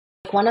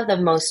one of the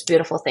most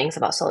beautiful things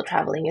about solo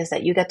traveling is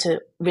that you get to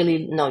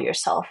really know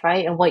yourself,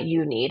 right? And what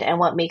you need and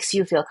what makes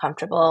you feel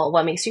comfortable.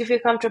 What makes you feel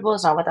comfortable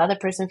is not what the other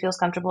person feels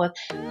comfortable with.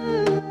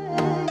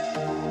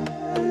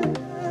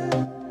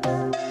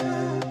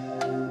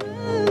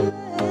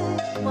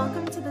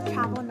 Welcome to the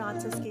Travel Not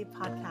to Escape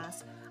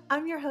podcast.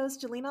 I'm your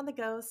host, Jolene on the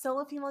Go,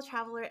 solo female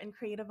traveler and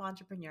creative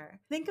entrepreneur.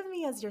 Think of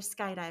me as your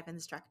skydive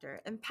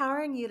instructor,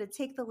 empowering you to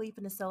take the leap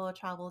into solo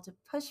travel to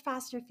push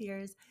past your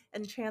fears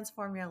and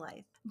transform your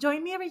life.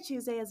 Join me every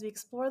Tuesday as we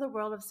explore the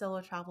world of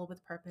solo travel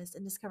with purpose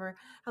and discover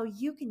how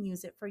you can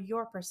use it for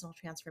your personal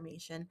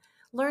transformation,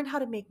 learn how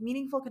to make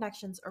meaningful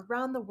connections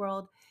around the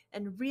world,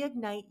 and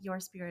reignite your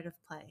spirit of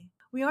play.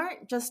 We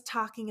aren't just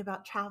talking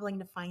about traveling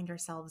to find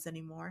ourselves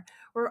anymore.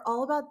 We're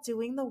all about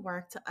doing the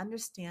work to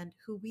understand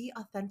who we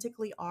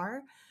authentically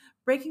are,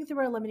 breaking through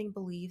our limiting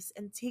beliefs,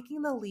 and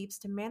taking the leaps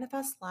to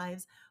manifest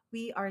lives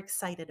we are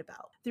excited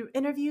about. Through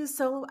interviews,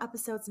 solo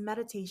episodes, and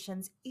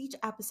meditations, each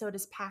episode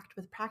is packed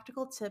with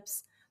practical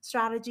tips,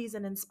 strategies,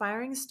 and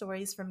inspiring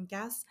stories from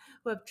guests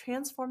who have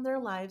transformed their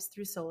lives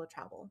through solo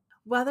travel.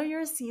 Whether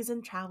you're a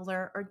seasoned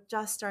traveler or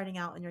just starting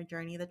out on your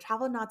journey, the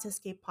Travel Not to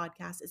Escape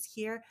podcast is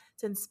here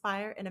to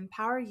inspire and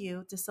empower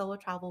you to solo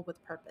travel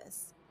with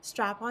purpose.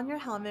 Strap on your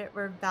helmet.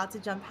 We're about to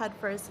jump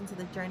headfirst into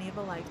the journey of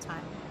a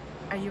lifetime.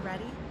 Are you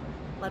ready?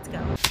 Let's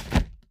go.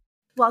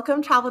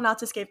 Welcome, Travel Not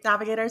to Escape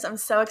navigators. I'm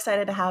so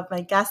excited to have my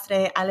guest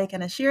today,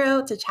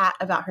 Kanashiro, to chat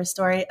about her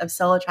story of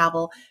solo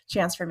travel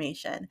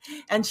transformation.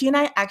 And she and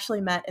I actually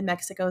met in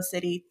Mexico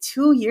City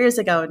 2 years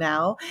ago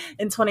now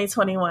in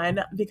 2021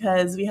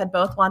 because we had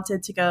both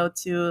wanted to go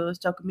to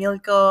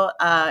Xochimilco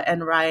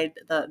and ride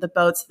the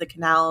boats, the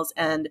canals.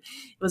 And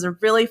it was a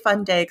really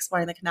fun day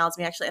exploring the canals.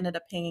 We actually ended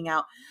up hanging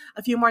out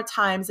a few more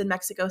times in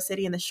Mexico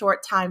City in the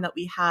short time that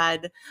we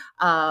had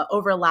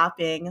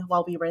overlapping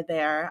while we were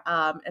there.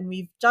 And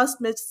we've just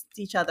missed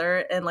each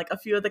other in like a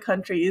few of the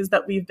countries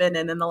that we've been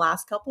in the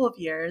last couple of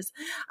years.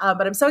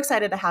 But I'm so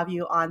excited to have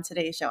you on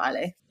today's show,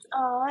 Ale.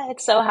 Oh,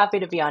 it's so happy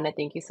to be on it.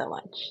 Thank you so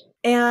much.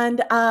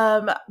 And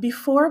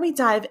before we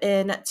dive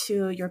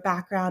into your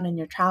background and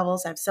your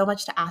travels, I have so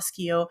much to ask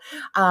you.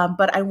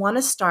 But I want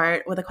to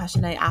start with a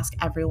question I ask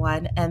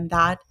everyone, and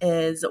that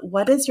is,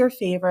 what is your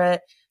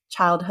favorite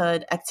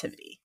childhood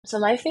activity? So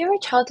my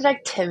favorite childhood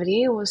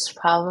activity was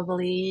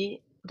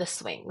probably the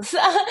swings.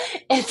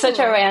 It's such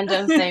a Ooh.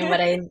 random thing,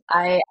 but I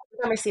every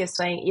time I see a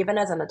swing, even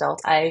as an adult,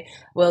 I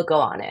will go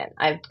on it.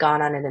 I've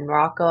gone on it in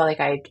Morocco.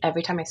 Like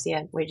every time I see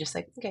it, we're just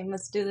like, okay,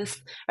 let's do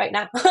this right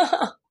now.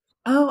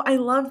 Oh, I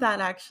love that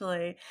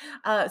actually.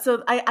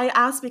 So I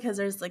asked because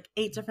there's like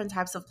 8 different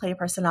types of play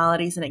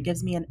personalities, and it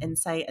gives me an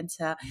insight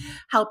into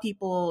how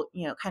people,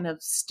 kind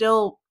of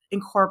still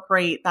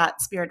incorporate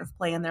that spirit of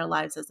play in their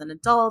lives as an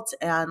adult,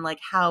 and like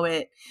how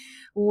it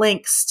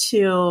links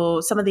to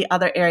some of the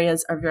other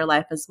areas of your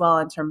life as well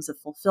in terms of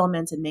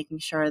fulfillment and making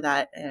sure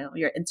that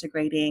you're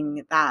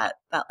integrating that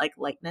like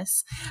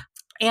lightness.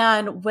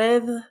 And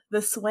with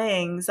the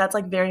swings, that's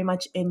like very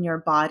much in your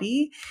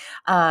body.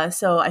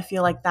 So I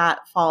feel like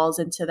that falls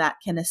into that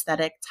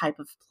kinesthetic type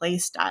of play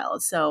style.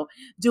 So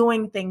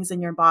doing things in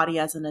your body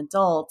as an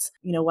adult,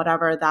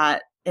 whatever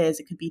that is,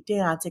 it could be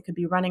dance, it could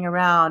be running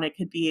around, it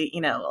could be,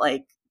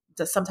 like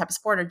just some type of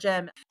sport or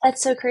gym.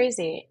 That's so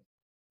crazy.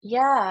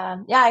 Yeah.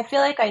 Yeah, I feel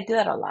like I do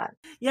that a lot.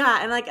 Yeah,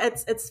 and like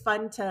it's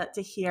fun to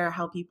hear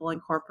how people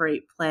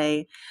incorporate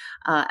play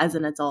as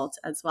an adult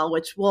as well,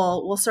 which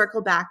we'll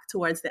circle back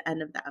towards the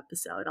end of the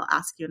episode. I'll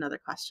ask you another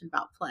question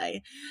about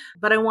play,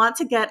 but I want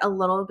to get a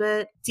little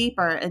bit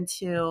deeper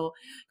into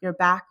your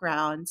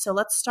background. So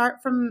let's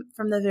start from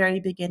the very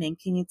beginning.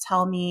 Can you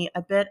tell me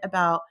a bit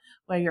about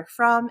where you're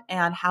from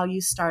and how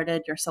you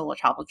started your solo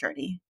travel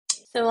journey?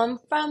 So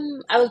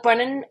I was born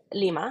in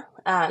Lima,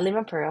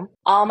 Peru.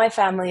 All my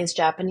family is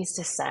Japanese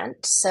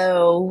descent.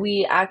 So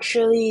we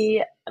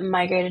actually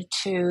migrated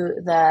to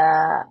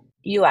the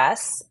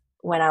US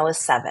when I was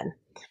 7.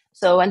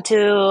 So I went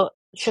to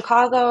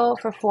Chicago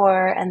for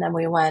 4, and then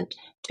we went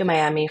to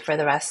Miami for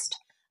the rest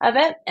of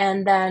it.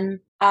 And then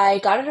I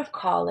got out of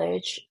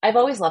college. I've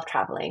always loved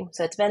traveling.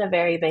 So it's been a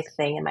very big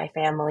thing in my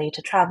family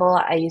to travel.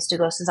 I used to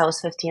go since I was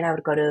 15. I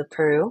would go to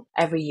Peru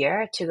every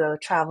year to go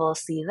travel,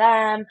 see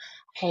them,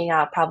 hang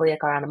out probably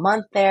like around a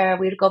month there.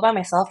 We'd go by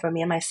myself or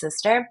me and my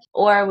sister,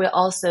 or we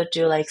also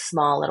do like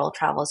small little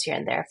travels here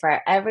and there.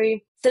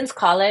 Since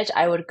college,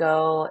 I would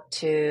go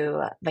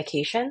to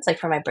vacations. Like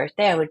for my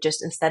birthday, I would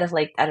just, instead of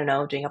like, I don't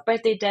know, doing a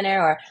birthday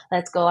dinner or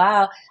let's go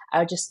out, I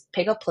would just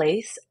pick a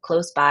place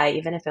close by,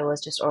 even if it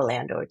was just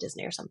Orlando or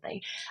Disney or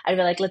something. I'd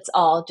be like, let's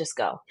all just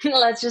go.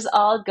 Let's just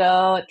all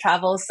go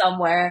travel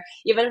somewhere,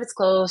 even if it's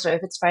close or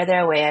if it's farther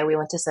away. We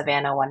went to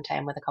Savannah one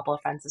time with a couple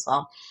of friends as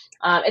well.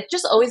 It's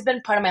just always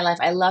been part of my life.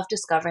 I love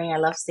discovering. I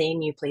love seeing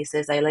new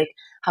places. I like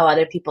how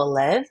other people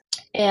live.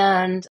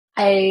 And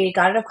I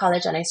got out of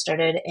college and I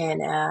started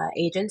in an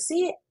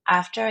agency.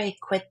 After I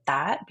quit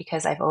that,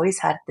 because I've always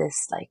had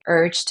this like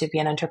urge to be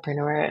an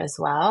entrepreneur as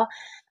well,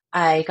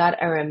 I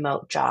got a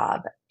remote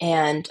job.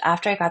 And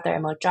after I got the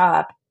remote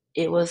job,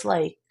 it was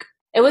like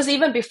It was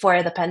even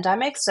before the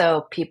pandemic,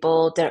 so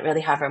people didn't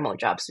really have remote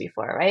jobs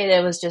before, right?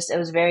 It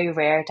was very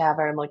rare to have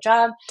a remote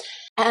job.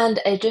 And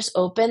it just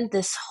opened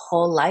this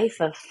whole life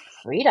of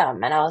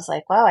freedom. And I was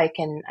like, wow, I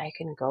can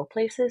go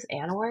places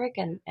and work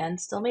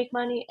and still make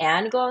money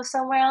and go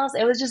somewhere else.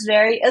 It was just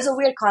it was a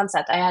weird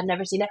concept. I had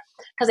never seen it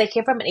because I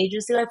came from an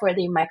agency life where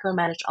they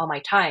micromanaged all my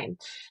time.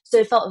 So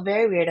it felt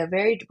very weird, a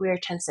very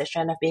weird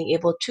transition of being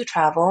able to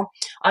travel,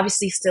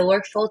 obviously still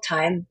work full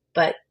time,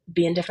 but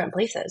be in different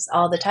places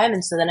all the time.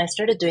 And so then I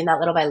started doing that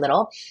little by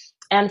little.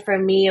 And for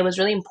me, it was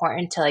really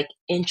important to like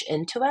inch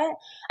into it.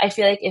 I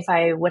feel like if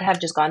I would have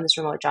just gone this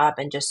remote job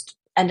and just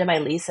ended my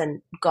lease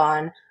and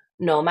gone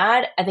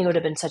nomad, I think it would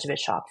have been such a big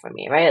shock for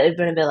me, right? It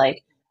would have been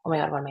like, oh my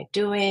God, what am I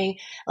doing?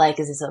 Like,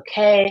 is this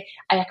okay?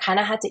 I kind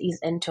of had to ease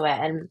into it.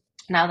 And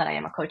now that I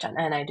am a coach and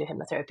I do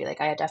hypnotherapy,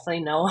 like I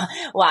definitely know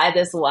why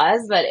this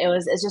was, but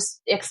it's just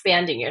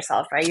expanding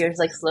yourself, right? You're just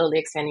like slowly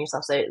expanding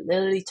yourself. So it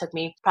literally took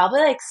me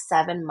probably like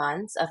 7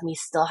 months of me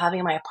still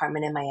having my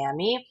apartment in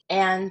Miami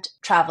and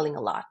traveling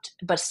a lot,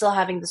 but still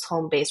having this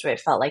home base where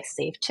it felt like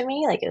safe to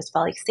me. Like it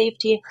felt like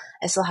safety.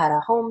 I still had a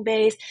home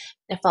base.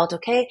 It felt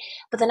okay.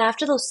 But then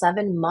after those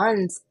 7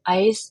 months,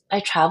 I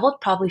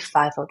traveled probably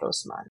 5 of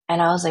those months.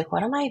 And I was like,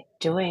 what am I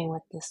doing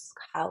with this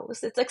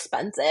house? It's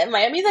expensive.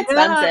 Miami's Yeah,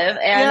 expensive.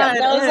 And yeah,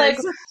 I it was like,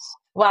 is.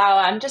 wow,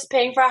 I'm just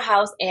paying for a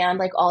house and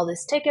like all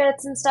these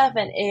tickets and stuff.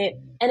 And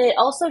it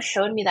also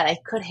showed me that I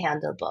could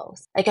handle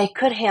both. Like I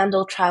could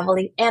handle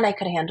traveling and I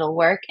could handle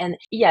work. And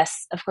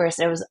yes, of course,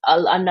 there was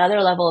another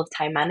level of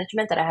time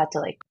management that I had to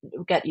like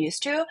get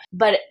used to,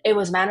 but it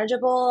was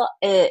manageable.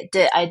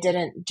 I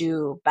didn't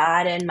do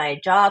bad in my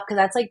job because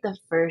that's like the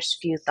first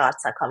few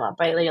thoughts that come up,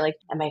 right? Like,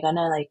 am I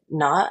gonna like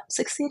not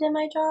succeed in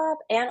my job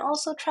and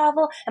also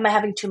travel? Am I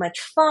having too much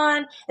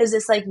fun? Is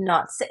this like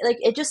not like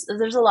it just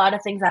there's a lot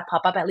of things that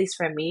pop up, at least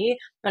for me,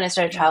 when I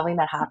started Yeah, traveling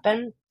that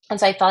happened. And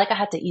so I felt like I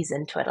had to ease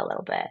into it a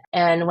little bit.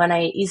 And when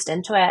I eased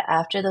into it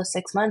after those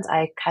 6 months,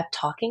 I kept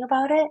talking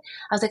about it.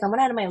 I was like, I'm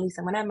gonna add my lease,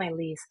 I'm gonna add my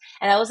lease.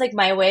 And that was like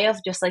my way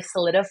of just like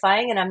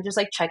solidifying, and I'm just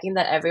like checking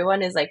that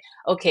everyone is like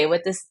okay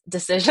with this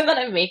decision that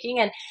I'm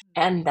making.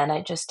 And then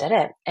I just did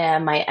it.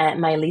 And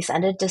my lease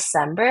ended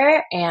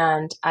December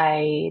and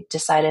I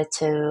decided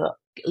to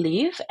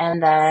leave.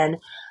 And then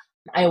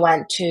I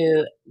went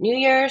to New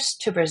Year's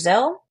to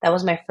Brazil. That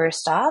was my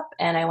first stop.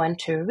 And I went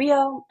to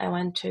Rio. I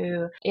went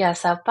to, yeah,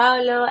 Sao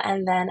Paulo.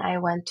 And then I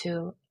went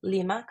to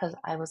Lima because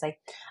I was like,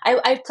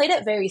 I played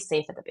it very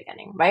safe at the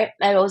beginning, right?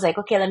 I was like,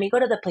 okay, let me go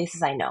to the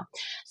places I know.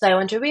 So I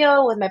went to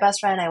Rio with my best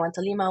friend. I went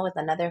to Lima with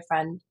another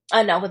friend.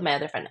 No, with my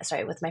other friend,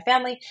 sorry, with my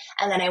family.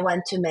 And then I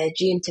went to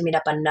Medellin to meet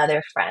up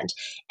another friend.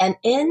 And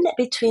in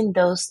between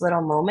those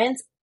little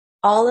moments,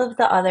 all of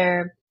the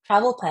other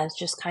travel plans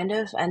just kind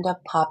of end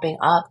up popping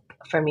up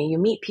for me. You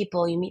meet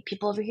people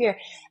over here.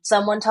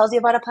 Someone tells you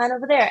about a plan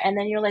over there, and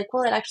then you're like,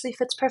 well, it actually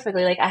fits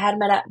perfectly. Like I had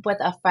met up with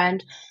a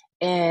friend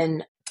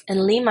in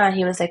Lima, and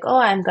he was like, oh,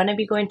 I'm gonna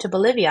be going to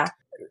Bolivia.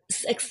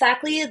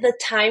 Exactly the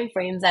time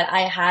frames that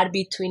I had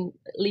between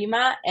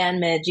Lima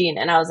and Medellin,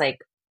 and I was like,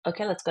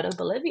 okay, let's go to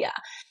Bolivia.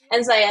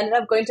 And so I ended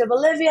up going to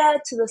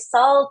Bolivia to the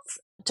Salt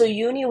to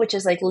Uni, which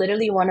is like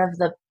literally one of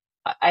the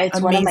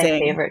it's one of my amazing.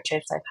 favorite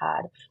trips I've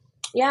had.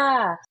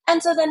 Yeah.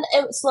 And so then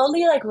it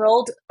slowly like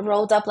rolled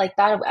up like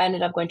that. I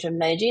ended up going to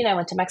Medellin. I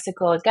went to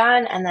Mexico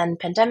again, and then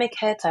pandemic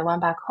hit. So I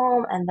went back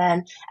home, and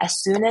then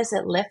as soon as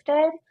it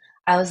lifted,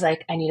 I was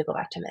like, I need to go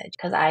back to Medellin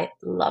because I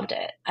loved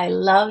it. I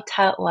loved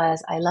how it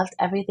was. I loved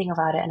everything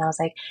about it, and I was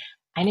like,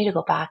 I need to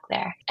go back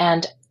there.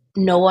 And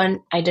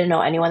I didn't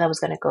know anyone that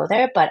was going to go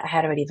there, but I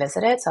had already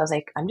visited, so I was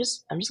like, I'm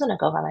just going to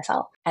go by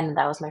myself. And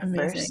that was my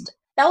Amazing. first.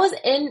 That was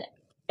in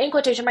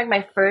quotation mark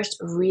my first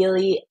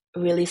really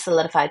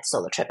solidified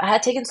solo trip. I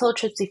had taken solo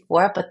trips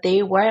before, but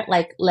they weren't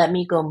like let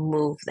me go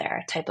move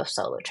there type of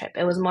solo trip.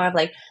 It was more of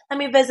like let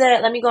me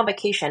visit, let me go on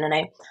vacation,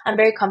 and I'm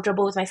very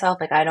comfortable with myself.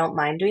 Like I don't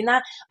mind doing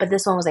that. But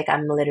this one was like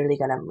I'm literally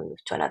gonna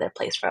move to another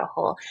place for a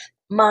whole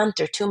month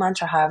or 2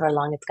 months or however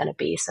long it's gonna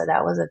be. So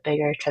that was a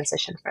bigger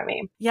transition for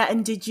me. Yeah,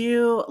 and did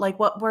you like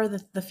what were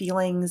the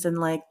feelings and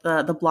like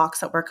the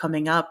blocks that were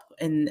coming up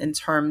in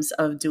terms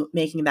of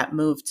making that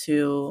move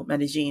to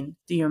Medellin?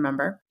 Do you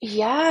remember?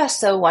 Yeah,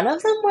 so one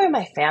of them were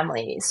my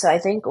family. So I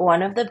think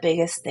one of the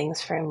biggest things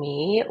for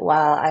me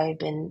while I've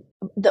been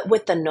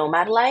with the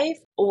nomad life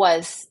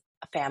was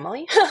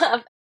family.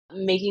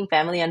 Making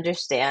family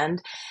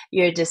understand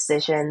your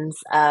decisions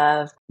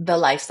of the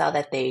lifestyle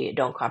that they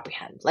don't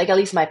comprehend. Like at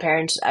least my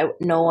parents,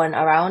 no one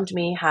around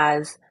me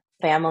has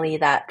family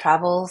that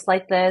travels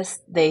like this.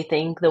 They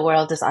think the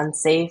world is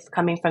unsafe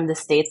coming from the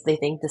States. They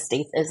think the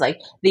States is like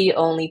the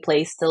only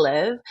place to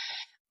live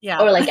Yeah.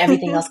 or like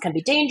everything else can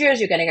be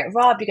dangerous. You're gonna get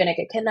robbed. You're gonna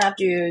get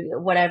kidnapped.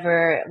 You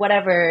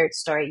whatever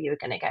story you're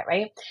gonna get,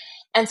 right?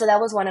 And so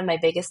that was one of my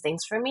biggest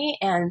things for me.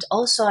 And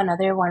also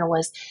another one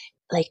was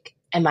like,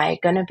 am I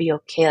gonna be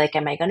okay? Like,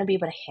 am I gonna be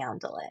able to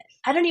handle it?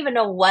 I don't even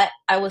know what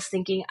I was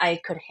thinking I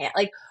could handle.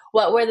 Like,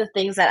 what were the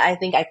things that I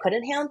think I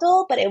couldn't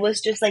handle? But it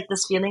was just like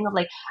this feeling of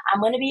like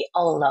I'm gonna be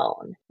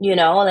alone. You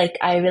know, like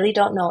I really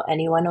don't know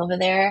anyone over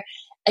there.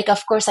 Like,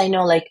 of course, I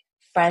know like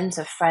friends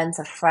of friends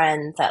of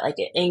friends that like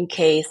in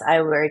case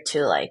I were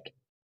to like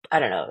I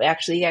don't know,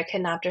 actually get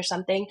kidnapped or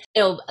something,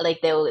 it'll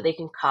like they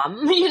can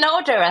come,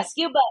 to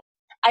rescue. But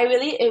I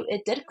really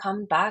it did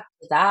come back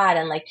to that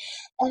and like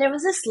and there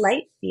was this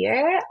slight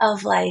fear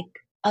of like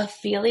a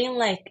feeling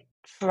like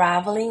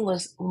traveling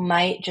was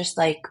might just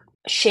like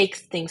shake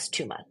things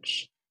too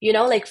much.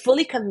 Like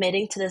fully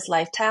committing to this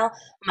lifestyle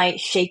might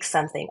shake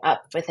something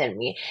up within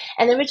me.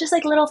 And there were just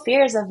like little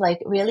fears of like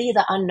really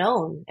the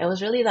unknown. It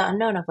was really the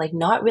unknown of like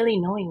not really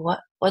knowing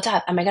what's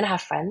up. Am I gonna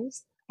have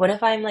friends? What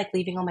if I'm like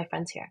leaving all my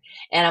friends here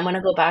and I'm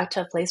gonna go back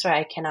to a place where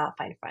I cannot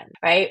find friends,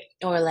 right?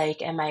 Or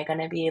like, am I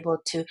gonna be able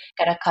to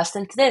get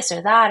accustomed to this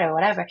or that or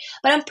whatever?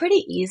 But I'm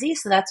pretty easy,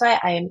 so that's why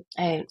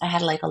I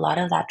had like a lot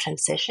of that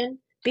transition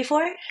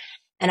before,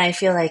 and I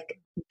feel like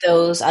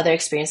those other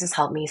experiences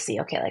helped me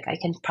see, okay, like I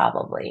can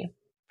probably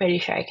pretty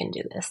sure I can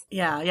do this.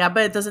 Yeah, yeah,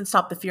 but it doesn't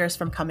stop the fears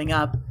from coming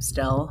up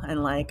still.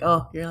 And like,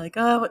 oh, you're like,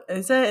 oh, what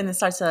is it? And it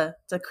starts to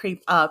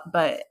creep up.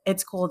 But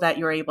it's cool that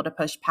you're able to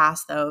push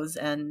past those.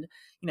 And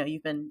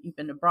you've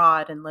been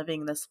abroad and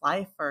living this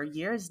life for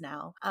years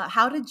now.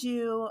 How did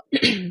you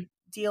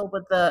deal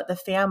with the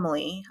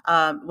family?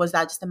 Was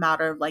that just a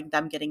matter of like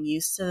them getting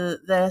used to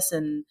this,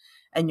 and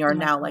Oh you're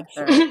my now like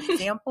their gosh.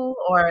 example,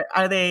 or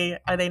are they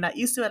not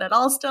used to it at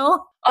all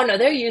still? Oh no,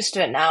 they're used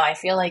to it now. I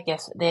feel like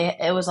if they,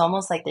 it was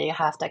almost like they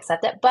have to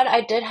accept it. But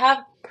I did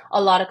have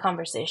a lot of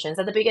conversations.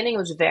 At the beginning, it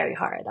was very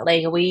hard.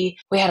 Like we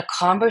had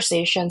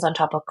conversations on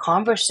top of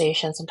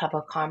conversations on top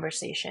of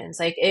conversations.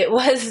 Like it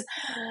was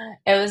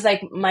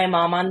like my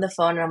mom on the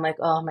phone, and I'm like,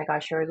 oh my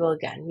gosh, here we go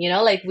again.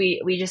 Like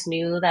we just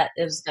knew that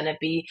there was gonna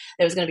be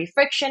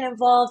friction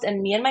involved.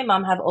 And me and my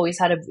mom have always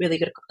had a really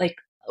good like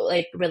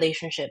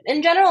relationship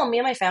in general. Me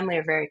and my family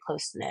are very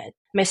close knit.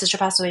 My sister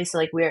passed away, so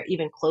like we're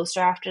even closer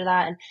after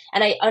that.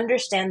 And I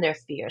understand their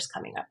fears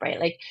coming up, right?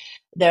 Like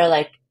they're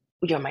like,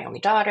 you're my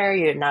only daughter,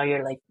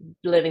 you're like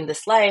living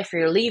this life,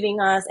 you're leaving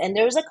us. And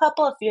there was a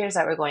couple of fears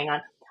that were going on,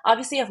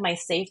 obviously of my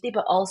safety,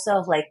 but also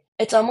of like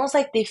it's almost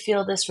like they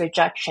feel this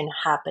rejection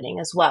happening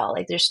as well.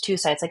 Like there's two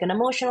sides, like an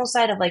emotional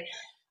side of like,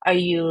 are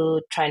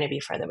you trying to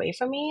be further away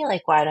from me?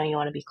 Like why don't you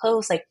want to be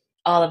close? Like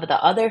all of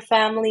the other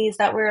families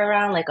that were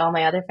around, like all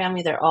my other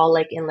family, they're all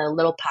like in the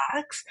little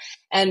packs,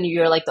 and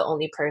you're like the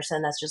only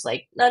person that's just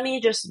like, let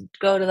me just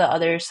go to the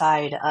other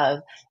side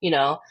of,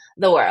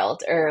 the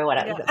world or Yeah.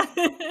 whatever.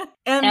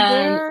 And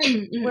And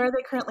where are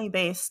they currently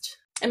based?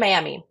 in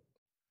Miami.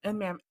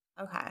 In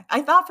Okay.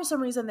 I thought for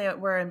some reason they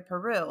were in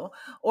Peru,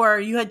 or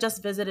you had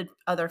just visited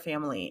other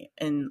family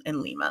in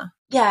Lima.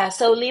 Yeah,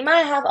 so Lima,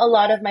 I have a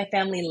lot of my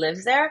family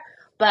lives there,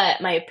 but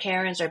my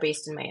parents are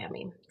based in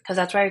Miami because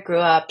that's where I grew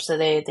up. So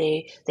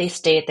they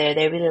stayed there.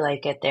 They really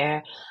like it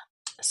there.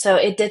 So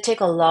it did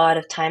take a lot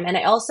of time. And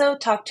I also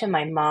talked to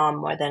my mom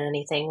more than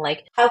anything.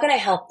 Like, how can I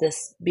help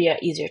this be an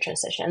easier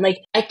transition? Like,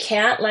 I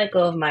can't let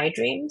go of my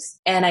dreams,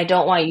 and I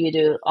don't want you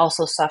to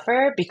also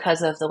suffer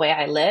because of the way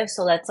I live.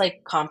 So let's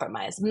like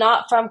compromise,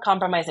 not from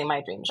compromising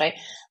my dreams, right?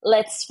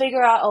 Let's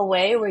figure out a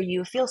way where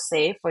you feel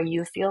safe, where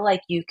you feel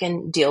like you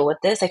can deal with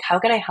this. Like, how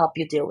can I help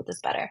you deal with this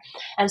better?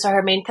 And so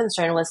her main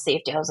concern was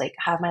safety. I was like,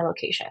 have my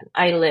location.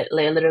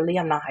 Literally,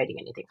 I'm not hiding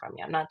anything from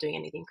you. I'm not doing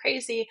anything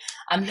crazy.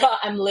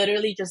 I'm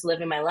literally just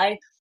living my life.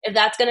 If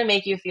that's going to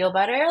make you feel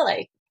better,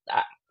 like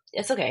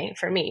it's okay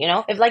for me,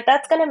 if like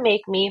that's going to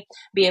make me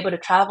be able to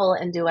travel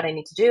and do what I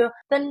need to do,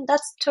 then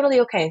that's totally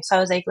okay. So I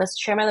was like, let's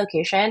share my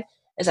location.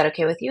 Is that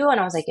okay with you? And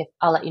I was like, if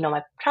I'll let you know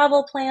my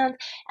travel plans.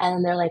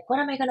 And they're like, what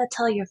am I going to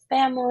tell your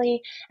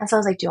family? And so I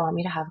was like, do you want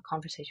me to have a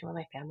conversation with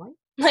my family?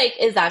 Like,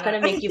 is that going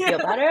Yeah. to make you feel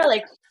Yeah. better?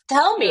 Like,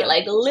 tell me, Yeah.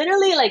 like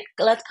literally, like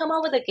let's come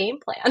up with a game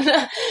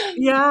plan.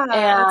 Yeah,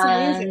 that's And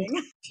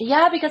amazing.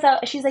 yeah, because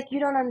she's like, you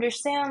don't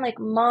understand. Like,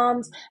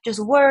 moms just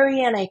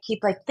worry, and I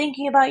keep like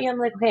thinking about you. I'm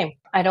like, okay,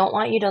 I don't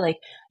want you to like,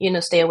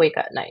 stay awake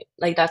at night.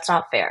 Like, that's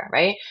not fair,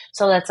 right?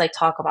 So let's like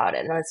talk about it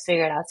and let's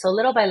figure it out. So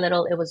little by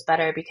little, it was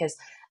better because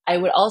I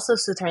would also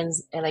soothe her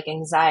like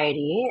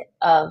anxiety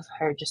of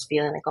her just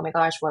feeling like, oh my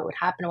gosh, what would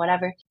happen, or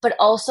whatever. But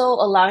also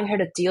allowing her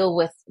to deal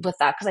with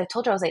that, because I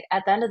told her, I was like,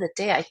 at the end of the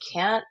day, I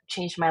can't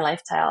change my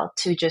lifestyle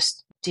to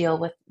just deal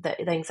with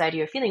the anxiety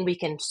you're feeling. We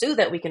can soothe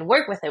it, we can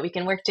work with it, we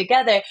can work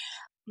together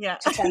Yeah.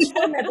 to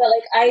transform it. But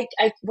like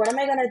I what am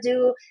I gonna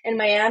do in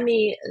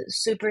Miami?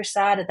 Super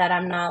sad that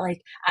I'm not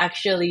like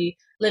actually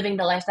living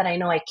the life that I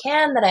know I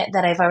can,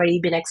 that I've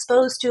already been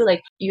exposed to.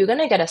 Like, you're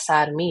gonna get a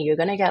sad me. You're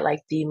gonna get like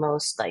the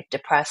most like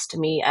depressed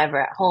me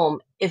ever at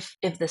home if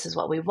this is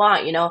what we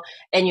want,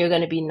 and you're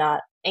gonna be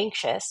not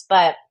anxious.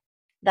 But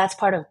that's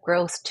part of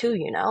growth too,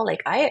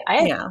 like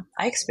Yeah.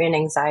 I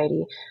experience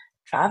anxiety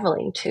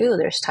traveling too.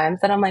 There's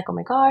times that I'm like, oh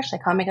my gosh,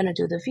 like how am I going to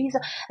do the visa?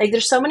 Like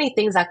there's so many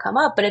things that come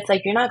up, but it's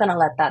like you're not going to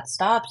let that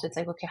stop. So it's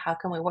like, okay, how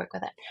can we work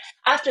with it?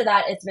 After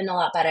that, it's been a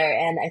lot better.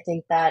 And I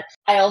think that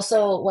I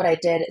also, what I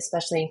did,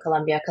 especially in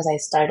Colombia, because I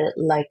started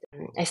like,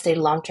 I stayed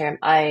long term,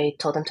 I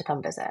told them to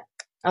come visit.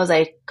 I was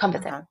like, come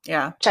visit, Okay.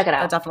 Yeah. check it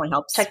That out. definitely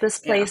helps. Check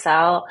this Yeah. place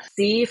out.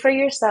 See for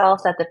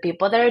yourself that the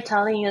people that are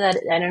telling you that,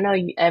 I don't know,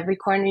 every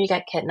corner you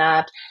get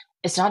kidnapped,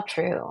 it's not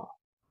true.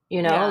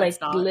 Yeah, like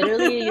it's not.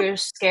 literally you're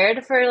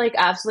scared for like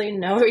absolutely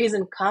no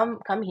reason. Come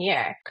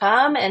here.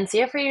 Come and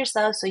see it for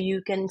yourself so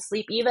you can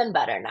sleep even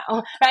better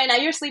now. Right now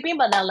you're sleeping,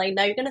 but now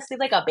you're gonna sleep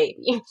like a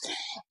baby.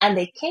 And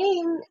they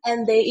came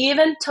and they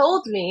even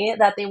told me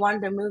that they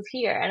wanted to move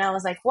here. And I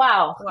was like,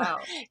 wow, Wow.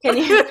 can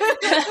you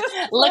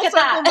look Full at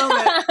circle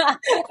moment. that?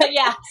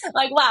 Yeah,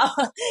 like wow,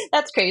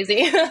 that's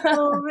crazy.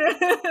 Oh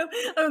man.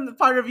 And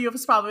part of you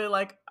was probably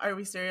like, are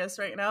we serious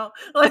right now?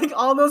 Like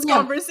all those Yeah,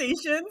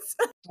 conversations.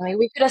 like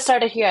we could have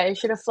started here. I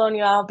should have flown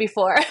you out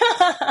before.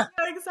 Yeah,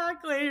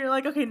 exactly. You're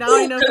like, okay, now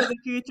I know for the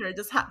future.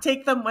 Just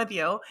take them with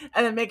you,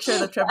 and then make sure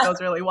the trip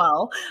goes really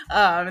well.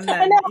 And I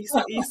then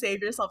know. you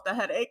save yourself the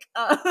headache.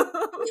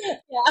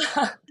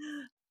 Yeah.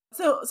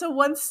 So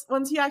once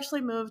you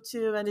actually moved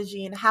to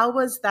Medellin, how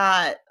was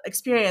that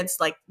experience?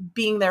 Like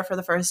being there for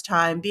the first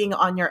time, being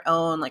on your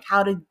own. Like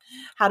how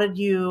did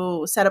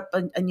you set up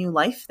a new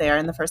life there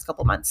in the first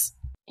couple months?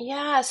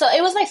 Yeah, so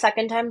it was my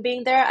second time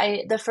being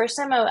there. The first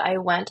time I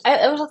went,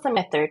 it was also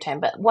my third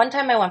time, but one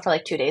time I went for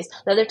like 2 days.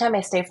 The other time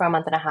I stayed for a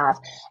month and a half,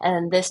 and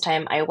then this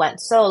time I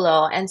went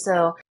solo. And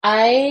so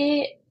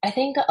I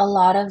think a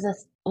lot of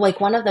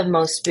like one of the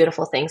most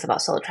beautiful things about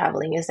solo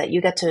traveling is that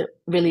you get to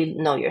really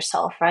know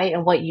yourself, right?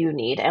 And what you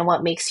need and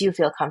what makes you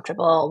feel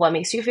comfortable. What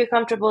makes you feel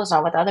comfortable is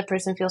not what the other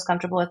person feels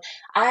comfortable with.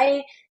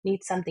 I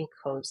need something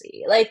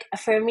cozy. Like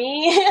for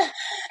me,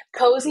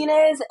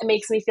 coziness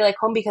makes me feel like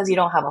home because you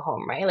don't have a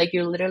home, right? Like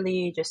you're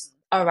literally just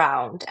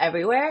around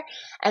everywhere.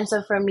 And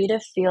so for me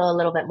to feel a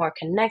little bit more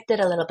connected,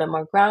 a little bit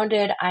more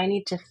grounded, I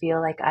need to feel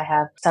like I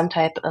have some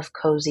type of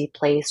cozy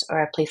place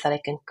or a place that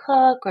I can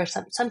cook or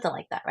something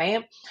like that,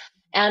 right?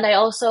 And I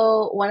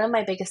also, one of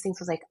my biggest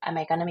things was like, am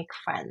I going to make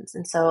friends?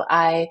 And so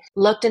I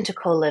looked into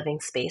co-living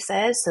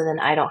spaces so then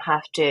I don't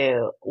have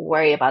to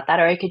worry about that,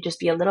 or it could just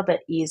be a little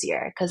bit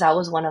easier because that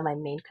was one of my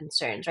main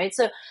concerns, right?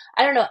 So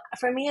I don't know.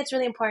 For me, it's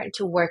really important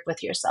to work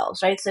with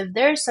yourselves, right? So if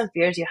there's some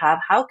fears you have,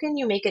 how can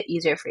you make it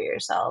easier for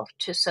yourself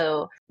to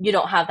so you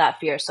don't have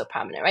that fear so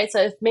prominent, right? So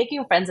if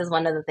making friends is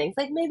one of the things,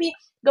 like maybe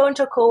go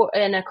into a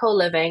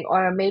co-living,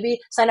 or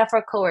maybe sign up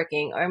for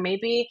co-working, or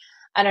maybe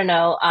I don't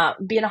know,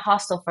 be in a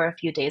hostel for a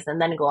few days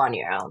and then go on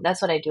your own. That's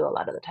what I do a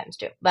lot of the times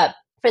too. But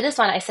for this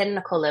one, I stayed in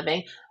a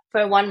co-living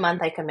for 1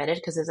 month. I committed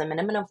because there's a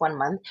minimum of 1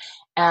 month,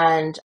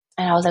 and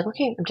I was like,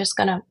 okay, I'm just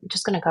gonna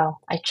go.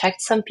 I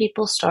checked some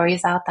people's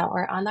stories out that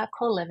were on that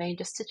co-living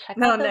just to check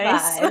No, out the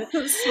nice, vibe.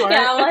 Yeah, smart.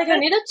 I'm like, I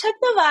need to check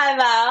the vibe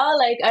out.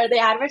 Like, are they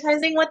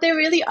advertising what they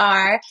really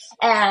are?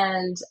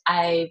 And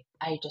I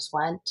just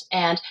went,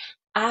 and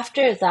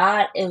after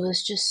that, it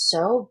was just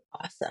so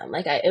awesome.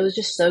 Like, it was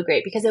just so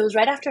great because it was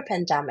right after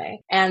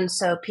pandemic, and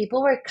so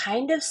people were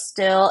kind of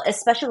still,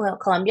 especially in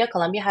Colombia.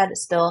 Colombia had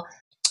still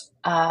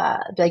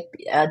like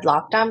a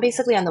lockdown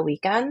basically on the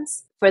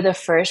weekends for the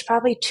first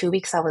probably 2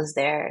 weeks I was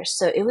there.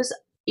 So it was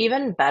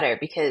even better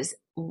because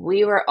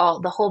we were all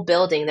the whole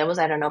building. There was,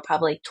 I don't know,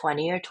 probably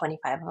 20 or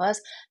 25 of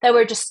us that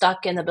were just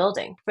stuck in the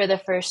building for the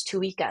first 2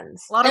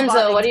 weekends. A lot of And so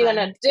bonding what are you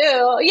gonna time.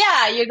 do?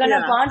 Yeah, you're gonna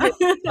Yeah. bond with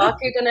talk.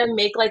 You're gonna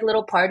make like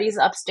little parties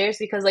upstairs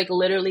because like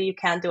literally you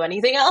can't do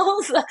anything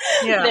else.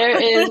 Yeah.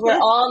 We're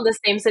all in the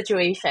same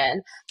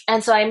situation.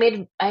 And so I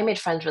made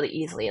friends really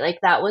easily. Like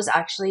that was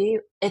actually,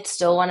 it's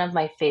still one of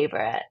my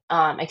favorite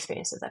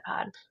experiences I've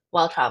had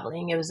while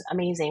traveling. It was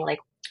amazing. Like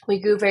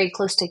we grew very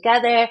close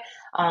together.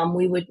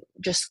 We would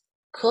just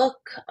cook,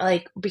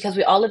 like because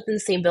we all lived in the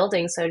same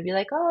building, so it'd be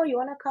like, oh, you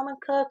want to come and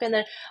cook, and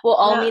then we'll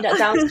all Yeah. meet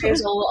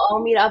downstairs, or we'll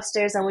all meet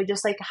upstairs, and we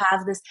just like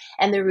have this,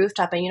 and the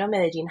rooftop, and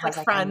Medellin Like has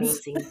like friends.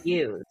 amazing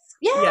views.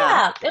 Yeah.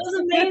 Yeah, it was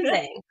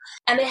amazing.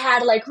 And they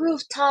had like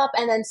rooftop,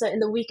 and then so in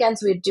the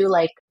weekends we'd do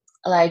like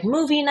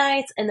movie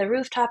nights in the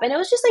rooftop, and it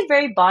was just like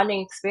very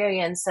bonding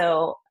experience.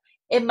 So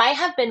it might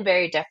have been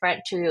very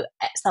different to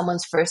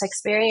someone's first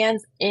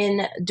experience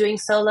in doing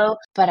solo,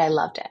 but I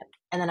loved it.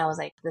 And then I was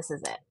like, this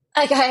is it.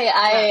 Like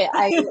Yeah.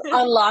 I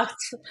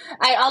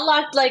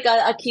unlocked like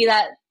a key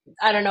that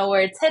I don't know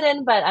where it's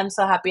hidden, but I'm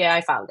so happy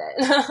I found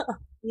it.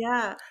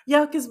 Yeah.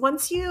 Yeah, because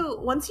once you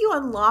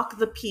unlock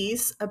the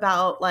piece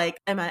about like,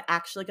 am I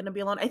actually going to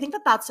be alone? I think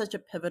that that's such a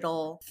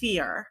pivotal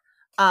fear.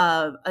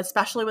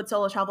 Especially with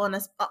solo travel and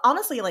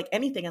honestly, like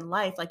anything in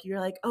life, like you're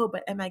like, oh,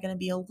 but am I going to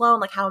be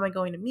alone? Like, how am I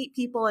going to meet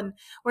people? And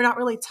we're not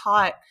really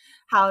taught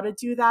how to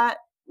do that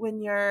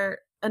when you're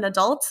an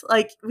adult.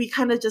 Like, we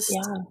kind of just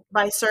Yeah.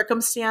 by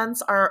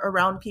circumstance are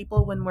around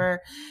people when we're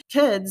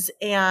kids,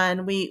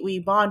 and we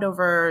bond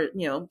over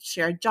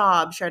shared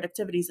jobs, shared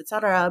activities,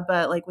 etc.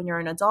 But like when you're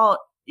an adult,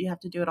 you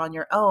have to do it on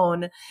your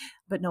own,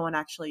 but no one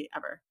actually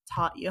ever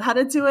taught you how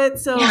to do it.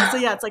 So Yeah.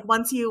 yeah, it's like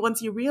once you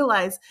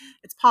realize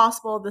it's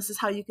possible, this is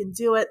how you can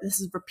do it,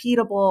 this is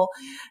repeatable,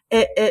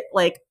 it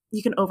like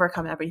you can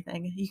overcome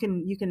everything.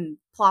 You can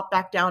plop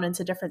back down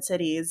into different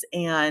cities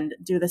and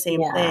do the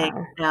same thing,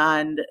 Yeah.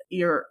 and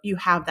you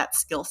have that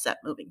skill set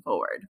moving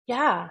forward.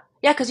 Yeah.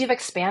 Yeah, because you've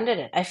expanded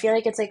it. I feel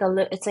like it's like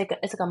it's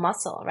like a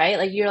muscle, right?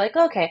 Like you're like,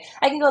 okay,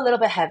 I can go a little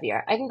bit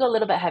heavier. I can go a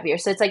little bit heavier.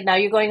 So it's like now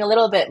you're going a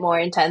little bit more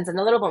intense and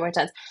a little bit more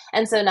intense.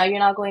 And so now you're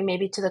not going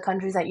maybe to the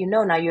countries that you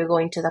know. Now you're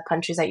going to the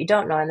countries that you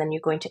don't know, and then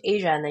you're going to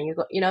Asia, and then you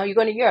go, you're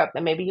going to Europe,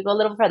 and maybe you go a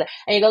little further,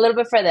 and you go a little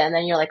bit further, and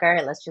then you're like, all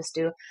right, let's just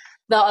do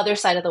the other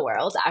side of the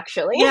world,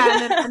 actually.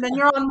 Yeah, and then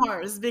you're on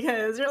Mars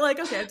because you're like,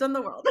 okay, I've done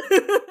the world.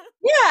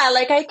 Yeah,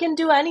 like I can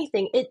do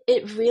anything.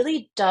 It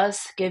really does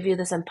give you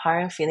this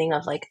empowering feeling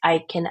of like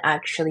I can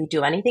actually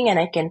do anything and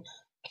I can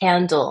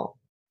handle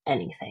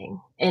anything.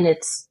 And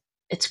it's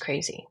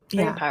crazy. It's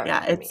very Yeah, empowering yeah,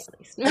 for me at it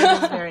is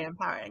least. very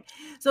empowering.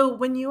 So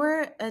when you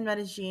were in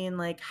Medellin,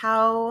 like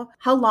how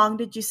long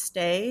did you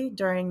stay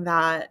during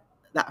that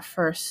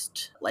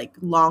first like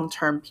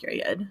long-term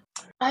period?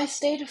 I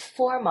stayed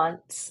 4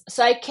 months.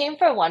 So I came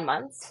for 1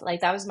 month. Like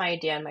that was my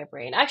idea in my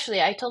brain.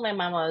 Actually, I told my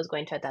mom I was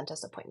going to a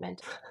dentist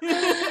appointment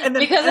and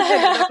then because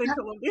ended up in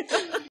Colombia.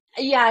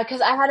 yeah,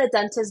 because I had a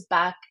dentist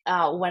back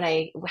when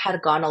I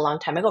had gone a long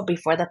time ago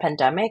before the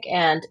pandemic,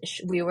 and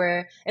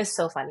it's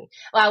so funny.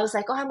 Well, I was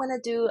like, oh, I'm gonna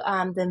do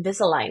the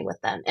Invisalign with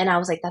them, and I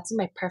was like, that's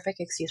my perfect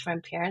excuse for my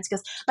parents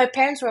because my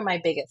parents were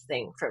my biggest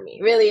thing for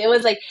me. Really, it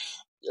was like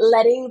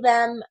letting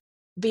them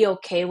be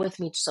okay with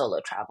me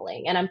solo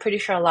traveling, and I'm pretty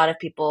sure a lot of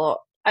people.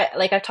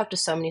 I've talked to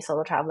so many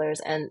solo travelers,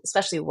 and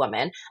especially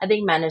women. I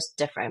think men is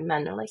different.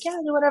 Men are like, yeah,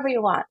 do whatever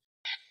you want.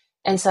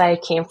 And so I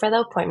came for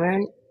the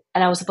appointment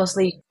and I was supposed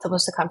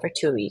to come for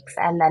 2 weeks.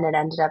 And then it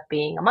ended up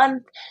being a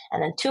month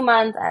and then 2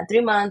 months and 3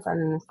 months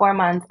and 4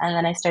 months. And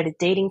then I started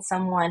dating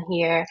someone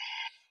here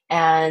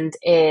and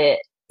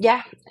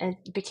yeah,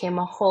 it became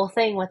a whole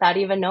thing without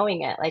even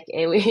knowing it.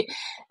 We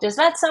just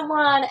met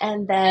someone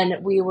and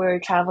then we were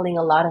traveling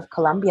a lot of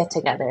Colombia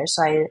together.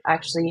 So I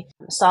actually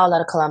saw a lot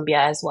of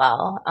Colombia as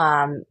well.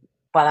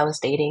 While I was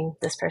dating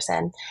this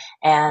person.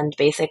 And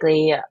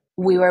basically,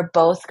 we were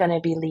both going to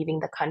be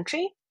leaving the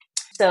country.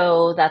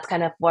 So that's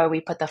kind of where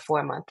we put the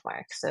 4 month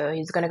mark. So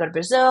he's going to go to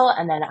Brazil,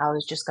 and then I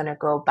was just going to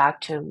go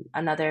back to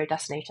another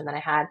destination that I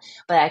had.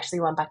 But I actually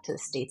went back to the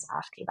States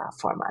after that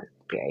 4 month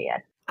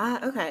period.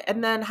 Okay.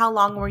 And then how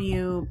long were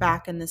you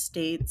back in the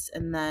States?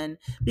 And then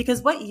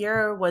because what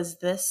year was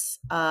this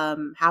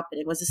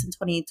happening? Was this in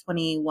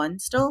 2021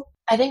 still?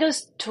 I think it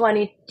was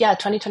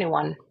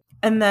 2021.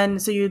 And then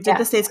so you did Yeah.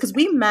 the States because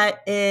we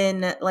met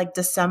in like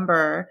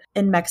December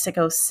in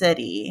Mexico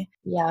City.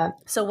 Yeah.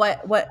 So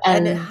what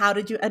and And how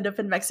did you end up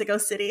in Mexico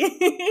City?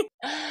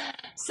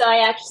 so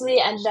I actually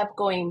ended up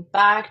going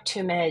back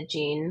to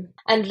Medellin,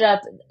 ended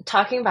up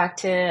talking back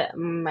to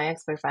my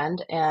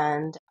ex-boyfriend,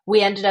 and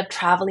we ended up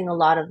traveling a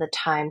lot of the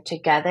time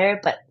together,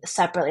 but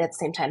separately at the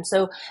same time.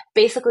 So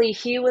basically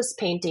he was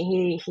painting,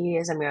 he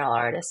is a mural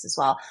artist as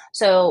well.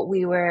 So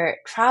we were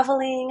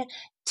traveling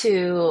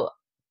to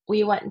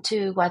we went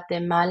to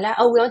Guatemala.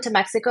 Oh, we went to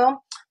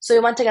Mexico. So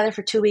we went together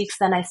for 2 weeks,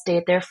 then I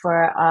stayed there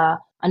for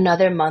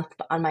another month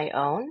on my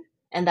own,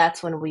 and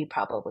that's when we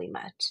probably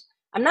met.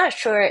 I'm not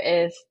sure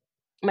if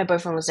my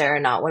boyfriend was there or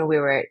not when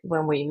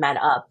we met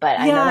up, but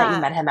I know that you Yeah.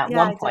 met him at Yeah,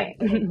 one I did. point.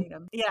 I did meet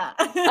him. Yeah.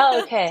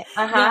 Oh, okay.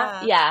 Uh-huh.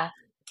 Yeah. Yeah.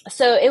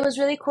 So it was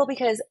really cool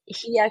because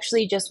he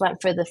actually just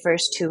went for the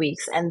first 2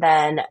 weeks and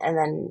then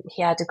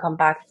he had to come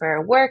back for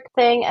a work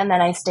thing and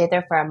then I stayed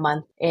there for a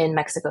month in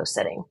Mexico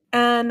City.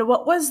 And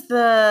what was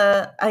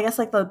I guess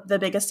like the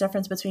biggest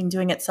difference between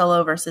doing it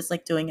solo versus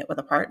like doing it with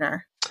a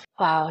partner?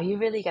 Wow, you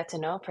really get to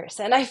know a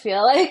person. I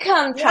feel like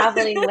Yeah.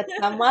 traveling with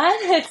someone,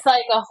 it's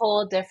like a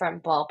whole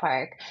different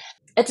ballpark.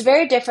 It's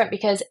very different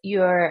because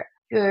you're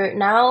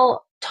now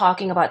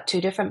talking about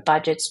two different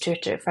budgets, two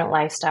different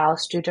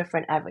lifestyles, two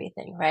different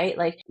everything, right?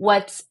 Like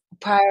what's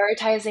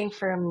prioritizing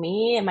for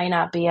me, it might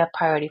not be a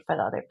priority for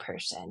the other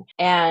person.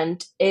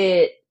 And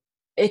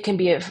it can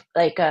be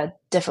like a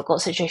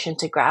difficult situation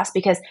to grasp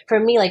because for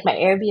me, like my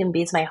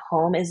Airbnbs, my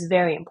home is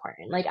very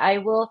important. Like I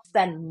will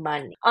spend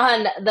money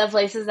on the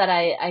places that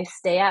I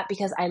stay at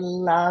because I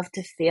love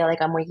to feel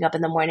like I'm waking up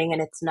in the morning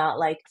and it's not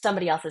like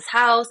somebody else's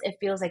house. It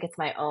feels like it's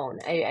my own.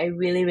 I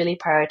really, really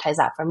prioritize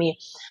that for me.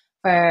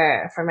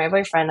 For my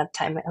boyfriend at the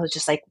time, it was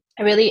just like,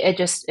 he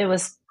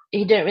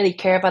didn't really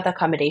care about the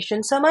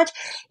accommodation so much.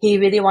 He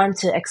really wanted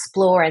to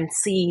explore and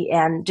see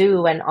and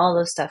do and all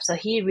those stuff. So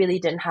he really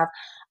didn't have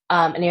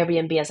an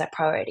Airbnb as a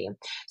priority.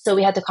 So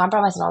we had to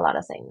compromise on a lot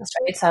of things,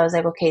 right? So I was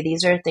like, okay,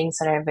 these are things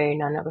that are very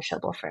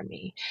non-negotiable for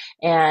me.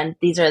 And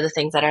these are the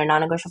things that are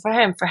non-negotiable for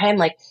him. For him,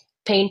 like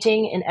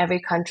painting in every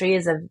country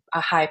is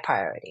a high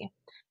priority.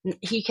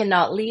 He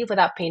cannot leave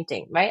without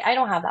painting, right? I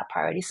don't have that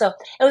priority. So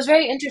it was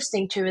very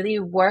interesting to really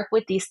work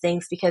with these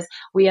things because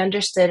we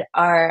understood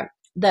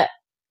the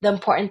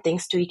important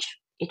things to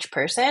each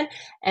person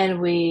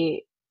and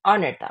we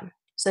honored them.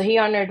 So he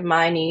honored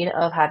my need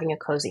of having a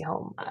cozy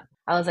home.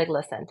 I was like,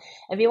 listen,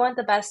 if you want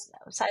the best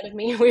side of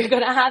me, we're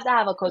gonna have to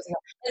have a cozy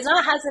home. It's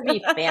not has to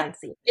be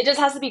fancy. It just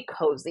has to be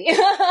cozy.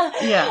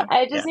 Yeah,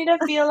 I yeah. just need to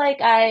feel like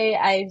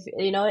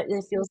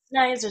it feels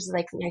nice. There's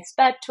like a nice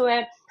bed to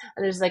it.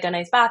 There's like a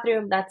nice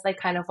bathroom. That's like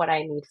kind of what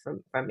I need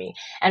from me.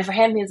 And for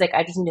him, he's like,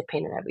 I just need to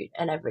paint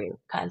in every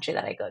country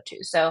that I go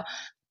to. So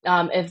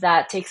if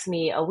that takes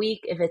me a week,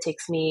 if it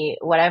takes me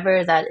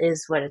whatever, that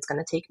is what it's going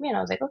to take me. And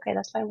I was like, okay,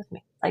 that's fine with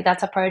me. Like,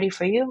 that's a priority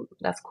for you.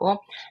 That's cool.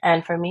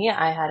 And for me,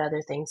 I had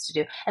other things to do.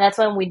 And that's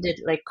when we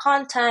did like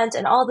content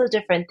and all the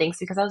different things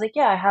because I was like,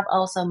 yeah, I have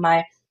also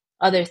my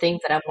other things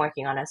that I'm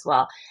working on as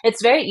well.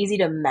 It's very easy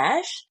to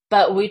mesh,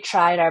 but we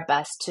tried our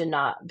best to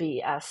not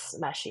be as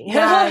meshy.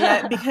 Yeah,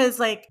 yeah, because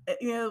like,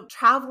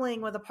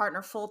 traveling with a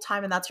partner full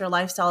time and that's your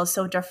lifestyle is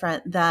so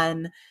different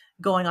than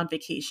going on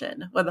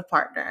vacation with a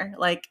partner.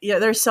 Like,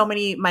 there's so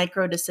many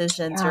micro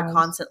decisions you're Yes.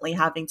 constantly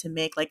having to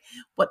make, like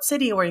what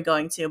city are we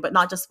going to, but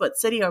not just what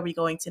city are we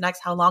going to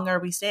next, how long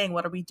are we staying,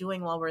 what are we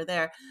doing while we're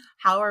there,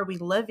 how are we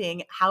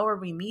living, how are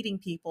we meeting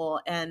people,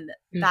 and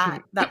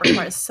that Mhm. that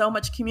requires so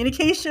much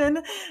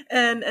communication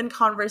and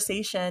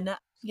conversation.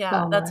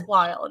 Yeah, So that's much.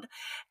 wild.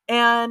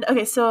 And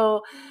okay,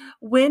 so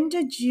when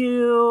did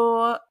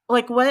you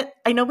like what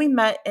I know we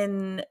met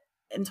in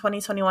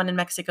 2021 in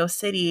Mexico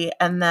City,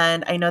 and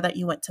then I know that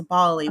you went to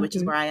Bali, which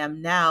is Mhm. where I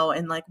am now,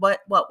 and like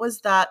what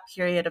was that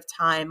period of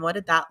time? What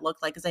did that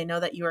look like? Cuz I know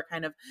that you were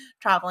kind of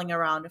traveling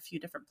around a few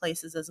different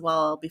places as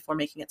well before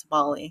making it to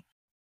Bali.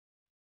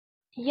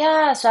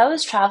 Yeah, so I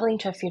was traveling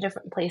to a few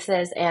different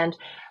places, and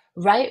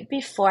right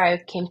before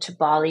I came to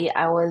Bali,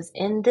 I was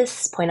in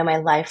this point of my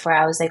life where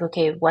I was like,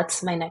 okay,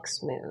 what's my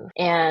next move?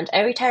 And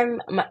every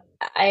time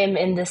I am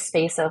in this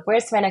space of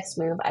where's my next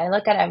move, I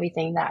look at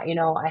everything that,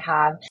 I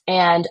have,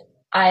 and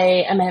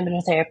I am a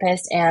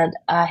hypnotherapist, and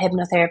a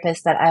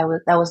hypnotherapist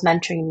that was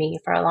mentoring me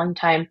for a long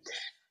time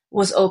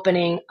was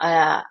opening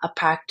a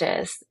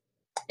practice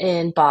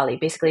in Bali,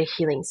 basically a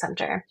healing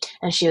center.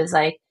 And she was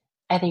like,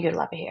 I think you'd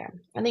love it here.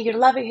 I think you'd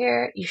love it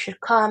here. You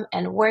should come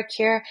and work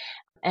here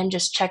and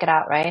just check it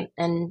out, right?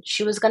 And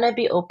she was gonna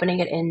be opening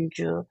it in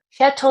June.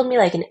 She had told me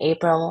like in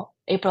April,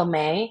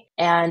 May,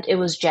 and it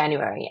was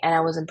January, and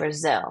I was in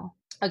Brazil.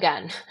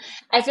 Again,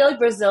 I feel like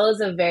Brazil is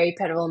a very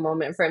pivotal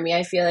moment for me.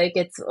 I feel like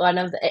it's one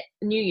of the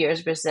New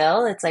Year's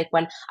Brazil. It's like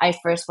when I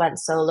first went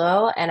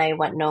solo and I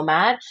went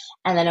nomad,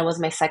 and then it was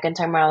my second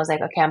time where I was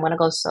like, okay, I'm gonna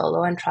go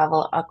solo and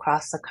travel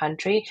across the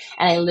country.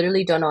 And I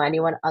literally don't know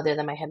anyone other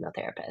than my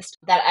hypnotherapist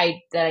that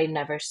I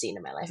never seen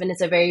in my life. And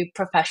it's a very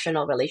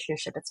professional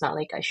relationship. It's not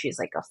like she's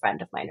like a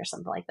friend of mine or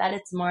something like that.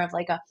 It's more of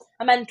like a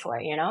mentor.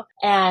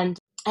 And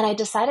I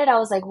decided I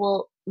was like,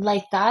 well,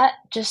 like that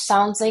just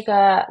sounds like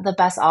the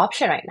best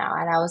option right now.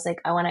 And I was like,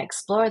 I want to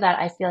explore that.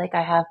 I feel like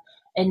I have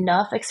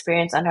enough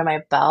experience under my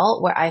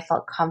belt where I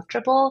felt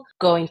comfortable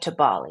going to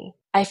Bali.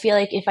 I feel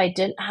like if I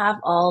didn't have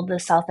all the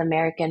South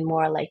American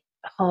more like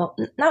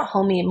not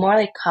homey, more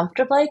like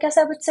comfortable, I guess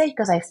I would say,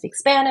 because I speak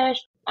Spanish.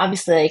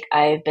 Obviously, like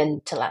I've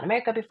been to Latin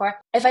America before.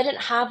 If I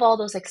didn't have all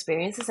those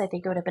experiences, I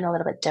think it would have been a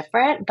little bit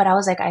different. But I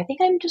was like, I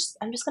think I'm just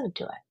gonna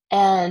do it.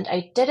 And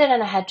I did it,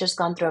 and I had just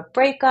gone through a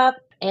breakup,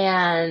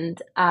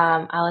 and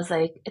I was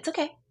like, it's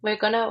okay. We're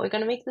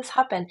gonna make this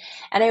happen.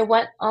 And I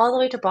went all the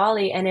way to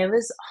Bali, and it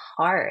was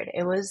hard.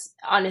 It was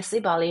honestly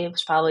Bali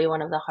was probably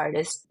one of the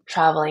hardest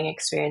traveling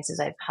experiences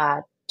I've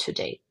had to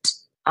date.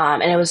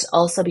 And it was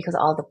also because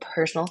of all the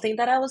personal thing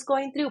that I was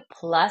going through.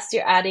 Plus,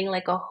 you're adding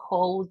like a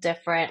whole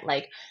different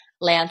like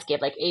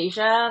landscape. Like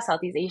Asia,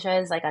 Southeast Asia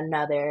is like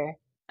another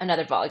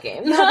ball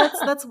game. Yeah,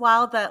 that's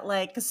wild that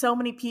like 'cause so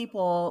many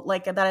people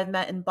like that I've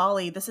met in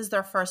Bali, this is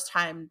their first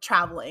time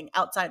traveling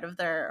outside of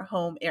their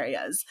home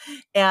areas.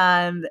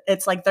 And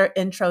it's like their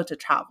intro to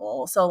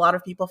travel. So a lot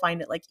of people find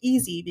it like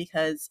easy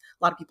because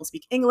a lot of people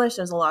speak English.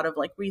 There's a lot of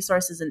like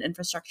resources and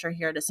infrastructure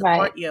here to support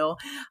Right. you.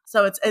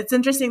 So it's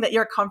interesting that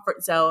your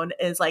comfort zone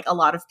is like a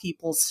lot of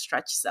people's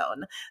stretch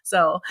zone.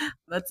 So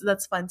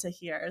that's fun to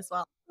hear as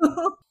well.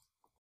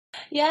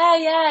 Yeah,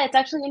 yeah, it's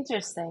actually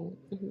interesting.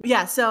 Mhm.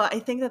 Yeah, so I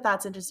think that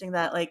that's interesting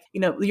that like,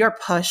 your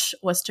push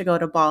was to go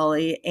to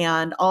Bali,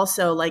 and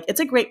also like it's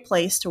a great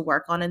place to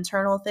work on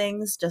internal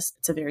things. Just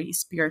it's a very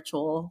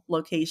spiritual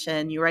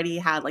location. You already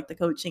had like the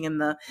coaching and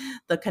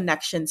the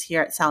connections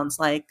here, it sounds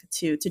like,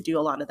 to do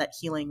a lot of that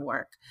healing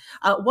work.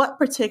 What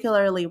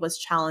particularly was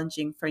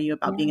challenging for you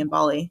about being Yeah. in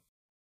Bali?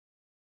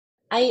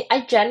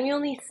 I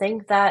genuinely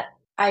think that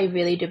I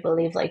really do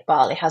believe like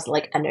Bali has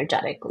like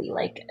energetically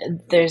like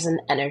there's an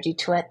energy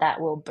to it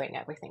that will bring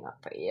everything up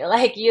for you.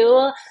 Like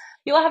you'll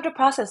have to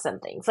process some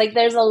things. Like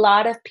there's a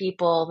lot of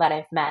people that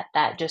I've met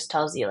that just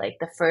tells you like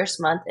the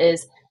first month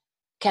is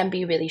can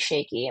be really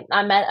shaky.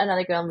 I met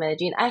another girl in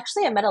Medellin.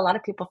 Actually, I met a lot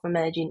of people from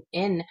Medellin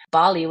in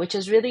Bali, which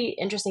is really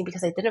interesting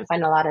because I didn't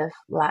find a lot of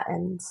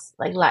Latins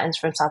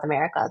from South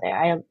America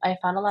there. I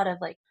found a lot of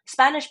like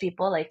Spanish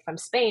people like from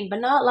Spain, but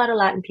not a lot of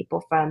Latin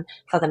people from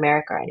South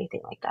America or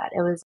anything like that.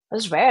 It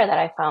was rare that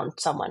I found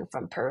someone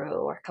from Peru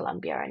or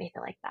Colombia or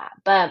anything like that.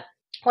 But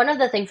one of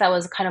the things that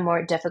was kind of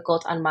more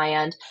difficult on my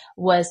end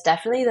was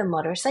definitely the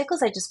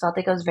motorcycles. I just felt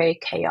like it was very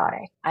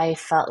chaotic. I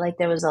felt like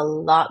there was a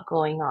lot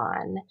going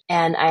on,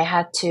 and I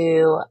had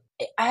to,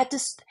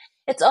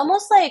 it's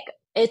almost like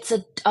it's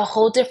a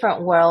whole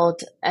different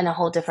world and a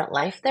whole different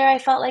life there. I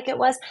felt like it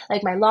was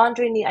like my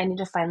laundry I need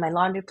to find my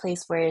laundry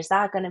place. Where is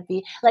that going to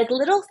be? Like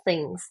little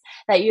things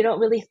that you don't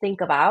really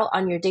think about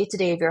on your day to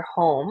day of your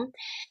home,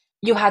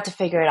 you had to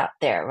figure it out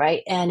there,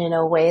 right? And in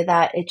a way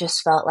that it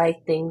just felt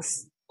like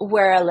things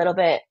were a little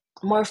bit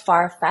more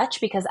far fetched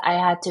because I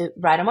had to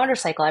ride a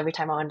motorcycle every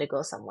time I wanted to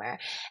go somewhere.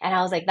 And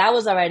I was like, that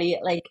was already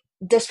like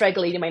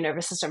dysregulating my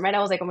nervous system, right? I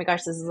was like, oh my gosh,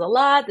 this is a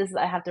lot.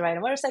 I have to ride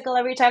a motorcycle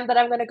every time that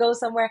I'm going to go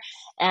somewhere.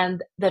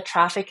 And the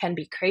traffic can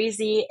be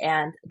crazy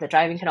and the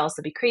driving can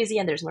also be crazy.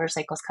 And there's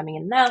motorcycles coming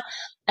in and out.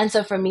 And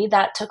so for me,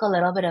 that took a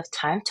little bit of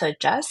time to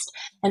adjust.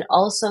 And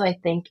also, I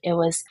think it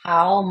was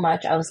how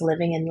much I was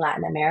living in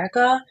Latin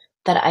America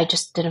that I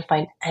just didn't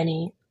find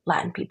any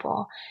Latin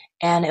people.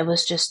 And it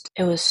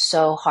was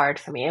so hard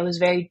for me. It was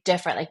very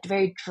different, like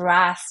very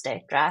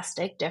drastic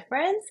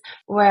difference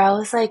where I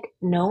was like,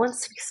 no one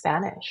speaks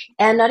Spanish.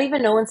 And not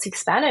even no one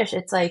speaks Spanish.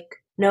 It's like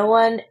no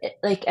one,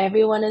 like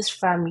everyone is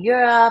from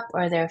Europe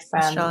or they're from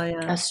Australia.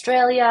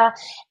 Australia.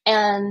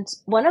 And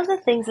one of the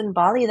things in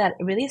Bali that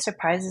really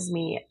surprises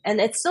me,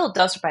 and it still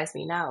does surprise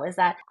me now, is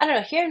that, I don't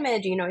know, here in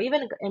Medellin or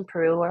even in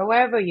Peru or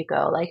wherever you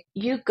go, like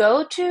you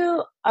go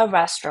to a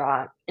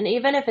restaurant, and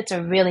even if it's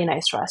a really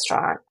nice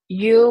restaurant,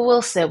 you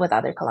will sit with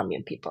other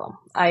Colombian people.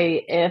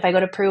 If I go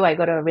to Peru, I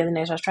go to a really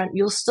nice restaurant,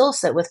 you'll still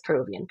sit with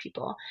Peruvian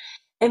people.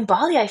 In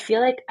Bali, I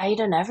feel like I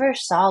never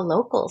saw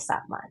locals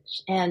that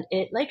much. And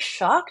it like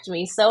shocked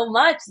me so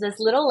much, this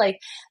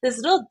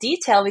little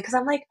detail, because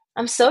I'm like,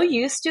 I'm so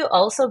used to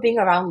also being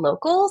around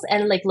locals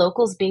and like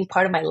locals being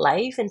part of my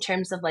life in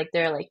terms of like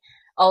they're like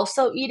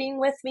also eating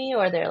with me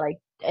or they're like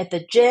at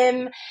the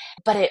gym.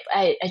 But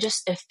I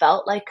just, it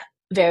felt like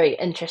very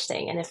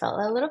interesting and it felt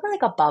a little bit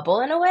like a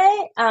bubble in a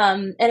way.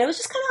 And it was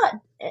just kind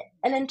of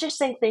an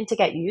interesting thing to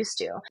get used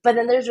to. But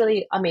then there's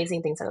really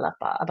amazing things I love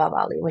about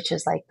Bali, which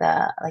is like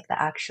the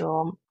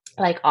actual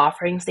like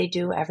offerings they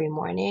do every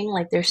morning.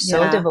 Like they're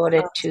so Yeah.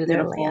 devoted Oh, it's to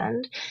their beautiful.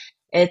 land.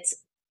 It's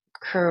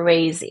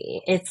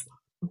crazy. It's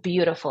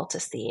beautiful to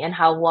see, and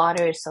how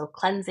water is so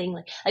cleansing.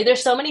 Like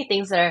there's so many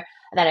things that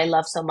I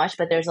love so much,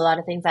 but there's a lot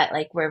of things that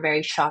like were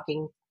very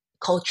shocking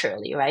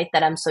culturally, right?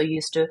 That I'm so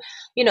used to,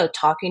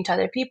 talking to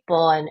other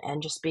people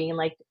and just being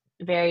like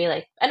very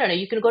like, I don't know,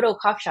 you can go to a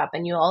coffee shop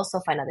and you also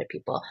find other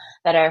people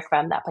that are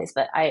from that place.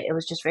 But it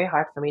was just very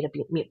hard for me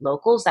to meet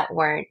locals that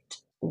weren't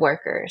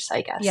workers,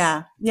 I guess. Yeah.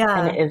 And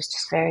Yeah. it was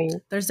just very,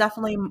 There's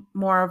definitely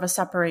more of a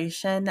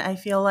separation, I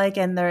feel like,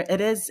 and there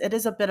it is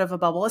a bit of a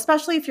bubble,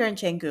 especially if you're in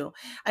Canggu.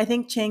 I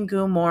think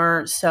Canggu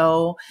more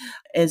so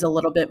is a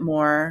little bit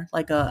more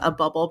like a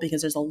bubble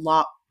because there's a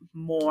lot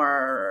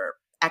more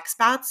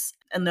expats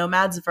and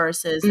nomads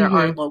versus there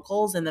are mm-hmm.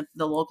 locals, and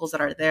the locals that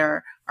are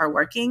there are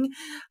working,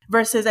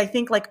 versus I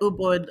think like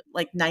Ubud,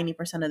 like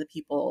 90% of the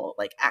people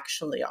like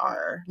actually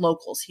are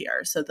locals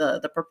here, so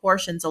the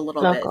proportion's a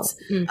little bit Local.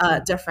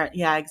 Mm-hmm. different.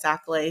 Yeah,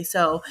 exactly.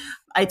 So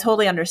I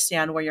totally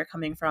understand where you're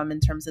coming from in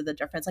terms of the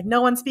difference. Like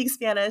no one speaks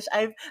Spanish.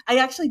 I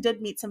actually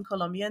did meet some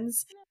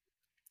Colombians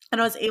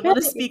and I was able to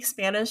Really? speak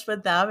Spanish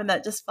with them, and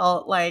that just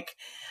felt right.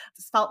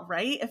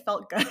 It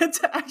felt good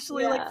to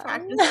actually like Yeah.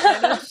 practice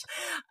Spanish.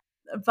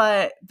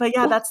 But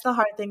yeah, that's the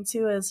hard thing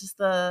too, is just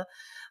the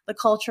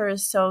culture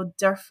is so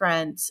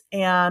different,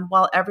 and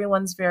while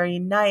everyone's very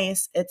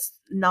nice, it's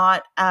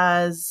not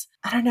as,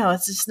 I don't know,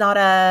 it's just not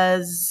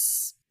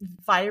as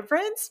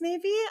vibrant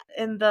maybe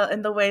in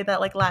the way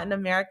that like Latin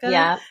America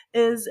Yeah.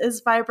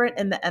 is vibrant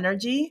in the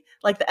energy.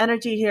 Like the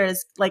energy here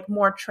is like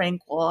more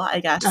tranquil, I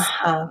guess.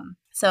 Uh-huh.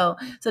 So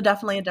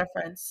definitely a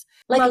difference.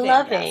 Like Loving,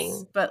 yes,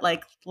 loving. but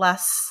like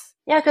less.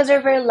 Yeah, because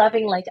they're very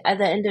loving. Like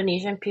the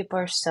Indonesian people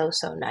are so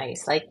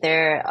nice. Like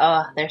their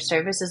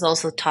service is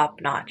also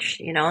top notch,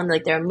 and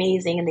like they're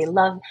amazing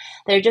and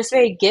they're just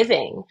very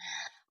giving.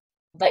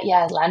 But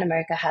yeah, Latin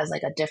America has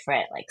like a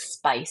different like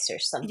spice or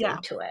something Yeah.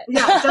 to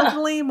Yeah, it.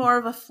 definitely more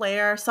of a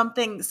flair,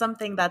 something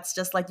that's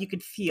just like you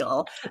could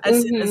feel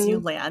as soon as you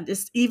Mm-hmm. land.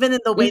 Just even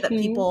in the way that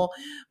Mm-hmm. people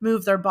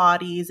move their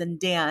bodies and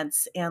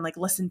dance and like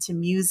listen to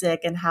music,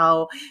 and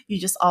how you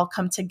just all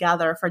come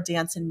together for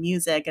dance and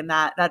music, and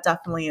that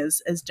definitely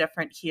is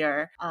different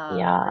here. For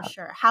Yeah.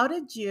 sure. How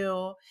did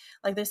you,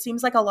 like, there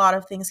seems like a lot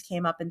of things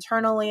came up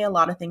internally, a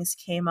lot of things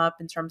came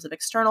up in terms of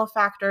external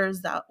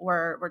factors that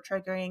were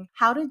triggering.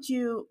 How did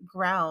you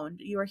ground?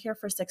 You were here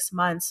for 6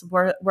 months.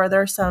 Were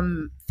there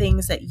some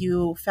things that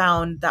you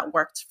found that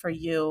worked for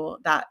you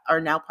that are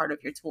now part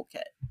of your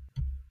toolkit?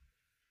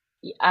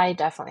 I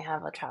definitely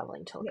have a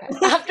traveling toolkit.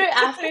 Yeah.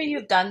 After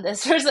you've done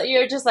this,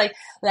 you're just like,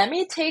 let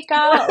me take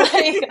out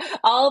like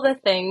all the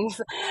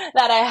things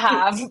that I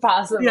have Yeah.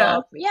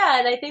 possible. Yeah,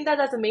 and I think that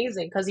that's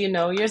amazing because you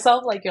know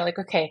yourself. Like you're like,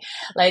 okay,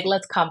 like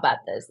let's combat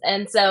this.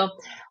 And so,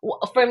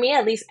 for me,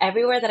 at least,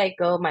 everywhere that I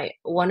go, my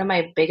one of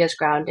my biggest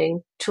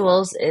grounding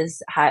tools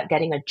is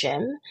getting a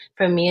gym.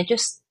 For me, it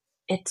just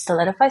it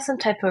solidifies some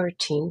type of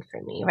routine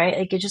for me, right?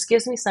 Like it just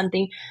gives me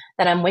something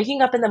that I'm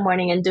waking up in the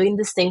morning and doing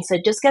this thing. So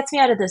it just gets me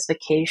out of this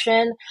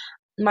vacation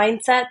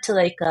mindset to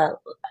like a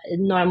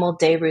normal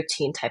day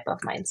routine type of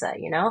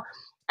mindset, you know?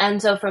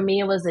 And so for me,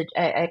 it was,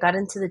 I got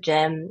into the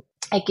gym.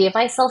 I gave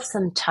myself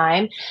some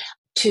time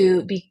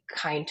to be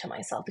kind to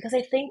myself because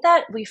I think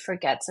that we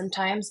forget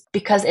sometimes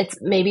because it's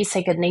maybe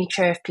second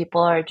nature if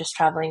people are just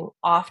traveling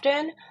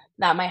often,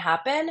 that might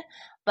happen.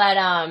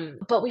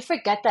 But we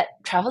forget that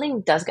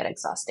traveling does get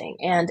exhausting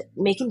and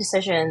making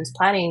decisions,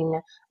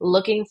 planning,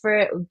 looking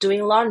for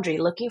doing laundry,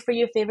 looking for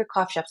your favorite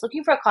coffee shops,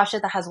 looking for a coffee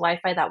shop that has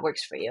Wi-Fi that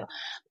works for you,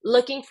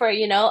 looking for,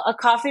 a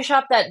coffee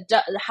shop that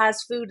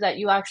has food that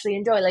you actually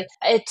enjoy. Like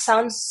it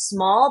sounds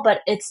small,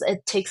 but it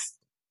takes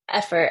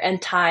effort and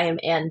time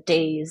and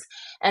days.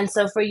 And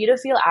so for you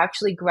to feel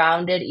actually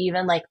grounded,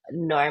 even like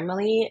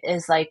normally,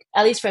 is like,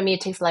 at least for me,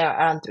 it takes like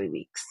around 3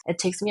 weeks. It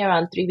takes me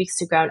around 3 weeks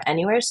to ground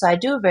anywhere. So I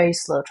do very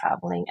slow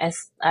traveling.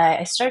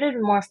 I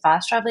started more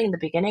fast traveling in the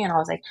beginning and I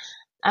was like,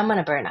 I'm going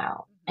to burn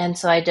out. And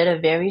so I did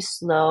a very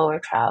slower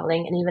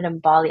traveling. And even in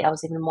Bali, I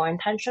was even more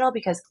intentional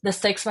because the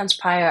 6 months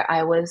prior,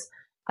 I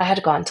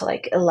had gone to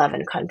like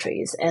 11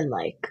 countries in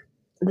like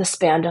the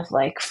span of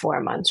like 4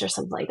 months or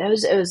something like that.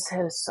 It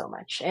was so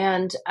much.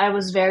 And I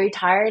was very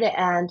tired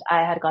and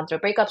I had gone through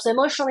a breakup. So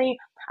emotionally,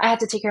 I had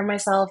to take care of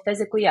myself.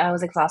 Physically, I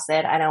was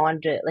exhausted and I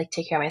wanted to like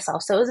take care of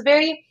myself. So it was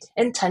very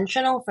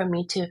intentional for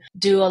me to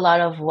do a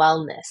lot of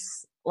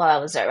wellness while I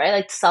was there, right?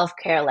 Like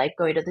self-care, like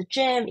going to the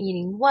gym,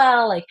 eating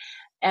well, like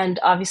and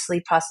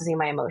obviously processing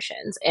my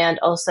emotions and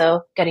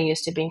also getting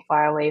used to being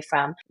far away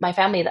from my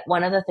family. That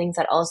one of the things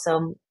that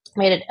also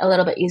made it a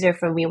little bit easier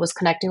for me was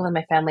connecting with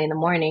my family in the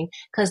morning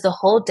because the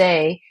whole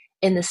day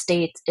in the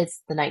States,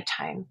 it's the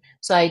nighttime.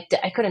 So I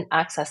couldn't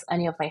access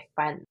any of my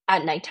friends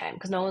at nighttime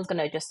because no one's going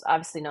to just,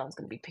 obviously, no one's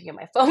going to be picking up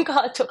my phone call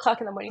at 2 o'clock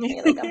in the morning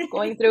saying, like, I'm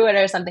going through it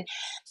or something.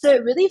 So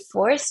it really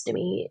forced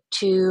me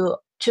to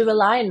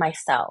rely on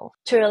myself,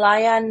 to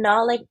rely on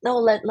not like, no,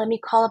 let me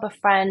call up a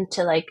friend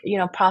to like,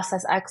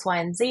 process X, Y,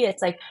 and Z.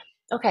 It's like,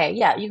 okay,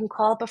 yeah, you can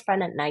call up a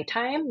friend at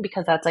nighttime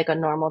because that's like a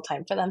normal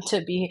time for them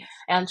to be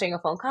answering a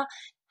phone call.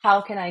 How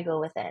can I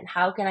go within?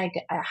 How can I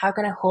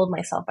hold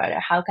myself better?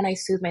 How can I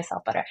soothe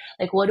myself better?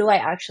 Like, what do I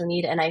actually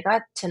need? And I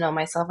got to know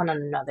myself on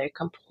another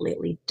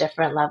completely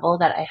different level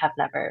that I have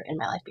never in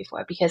my life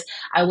before because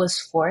I was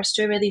forced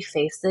to really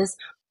face this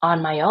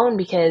on my own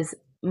because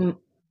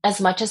as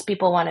much as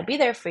people want to be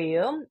there for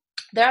you,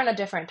 they're on a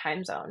different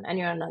time zone and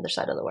you're on the other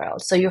side of the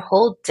world. So your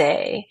whole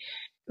day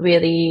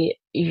really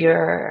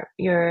you're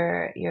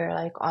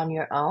like on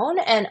your own.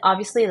 And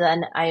obviously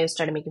then I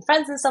started making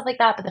friends and stuff like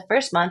that. But the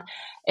first month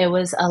it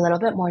was a little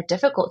bit more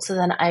difficult. So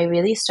then I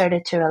really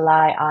started to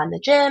rely on the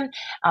gym,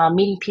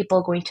 meeting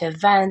people, going to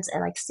events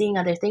and like seeing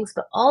other things,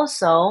 but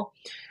also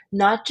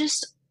not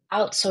just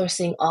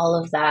outsourcing all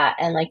of that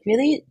and like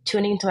really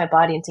tuning into my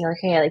body and saying like,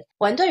 hey, like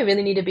when do I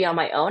really need to be on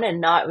my own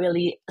and not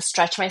really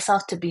stretch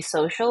myself to be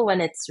social when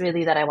it's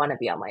really that I want to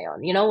be on my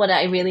own, when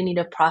I really need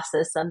to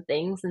process some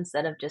things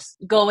instead of just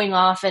going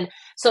off and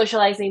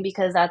socializing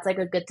because that's like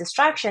a good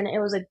distraction. It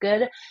was a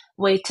good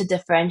way to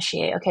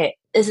differentiate, okay,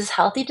 is this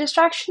healthy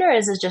distraction or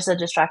is this just a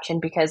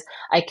distraction because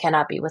I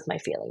cannot be with my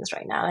feelings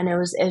right now? And it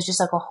was just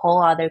like a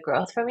whole other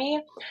growth for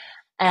me.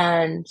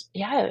 And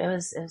yeah, it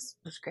was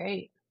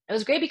great. It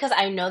was great because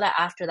I know that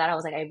after that, I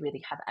was like, I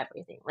really have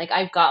everything. Like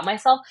I've got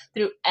myself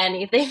through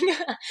anything.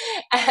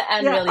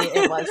 And Yeah. really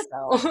it was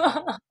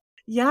so.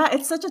 Yeah,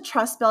 it's such a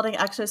trust building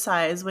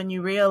exercise when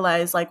you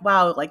realize, like,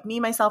 wow, like me,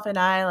 myself, and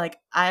I, like,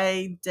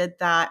 I did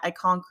that. I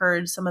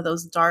conquered some of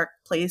those dark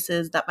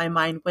places that my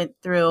mind went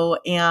through.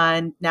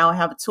 And now I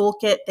have a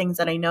toolkit, things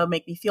that I know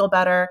make me feel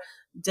better.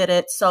 Did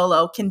it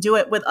solo, can do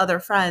it with other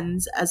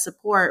friends as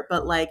support,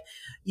 but like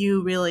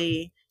you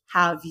really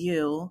have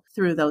you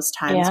through those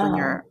times when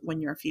Yeah.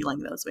 you're feeling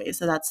those ways.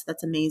 So that's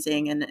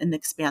amazing and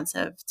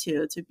expansive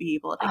to be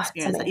able to Oh, it's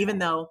experience that, even amazing.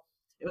 though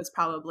it was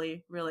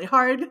probably really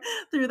hard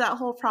through that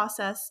whole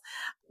process.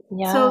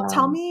 So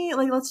tell Yeah. me,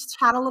 like, let's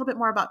chat a little bit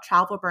more about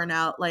travel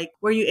burnout. Like,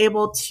 were you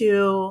able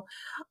to,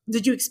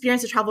 did you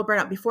experience a travel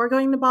burnout before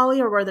going to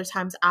Bali, or were there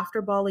times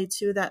after Bali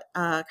too that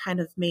kind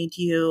of made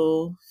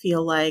you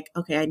feel like,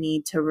 okay, I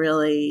need to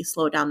really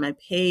slow down my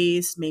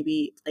pace?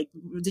 Maybe, like,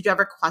 did you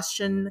ever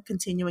question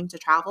continuing to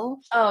travel?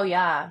 Oh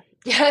yeah.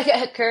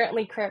 Yeah,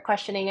 currently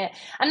questioning it.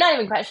 I'm not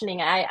even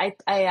questioning it. I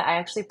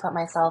actually put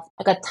myself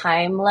like a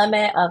time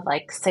limit of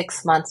like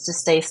 6 months to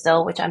stay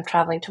still, which I'm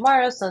traveling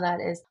tomorrow, so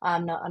that is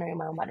I'm not honoring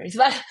my own boundaries.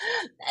 But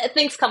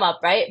things come up,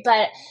 right?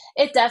 But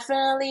it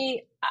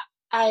definitely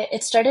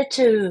it started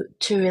to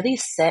really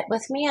sit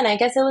with me, and I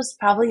guess it was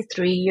probably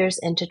 3 years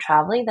into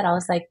traveling that I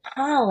was like,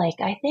 oh,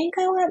 like I think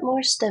I want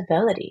more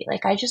stability.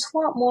 Like I just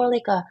want more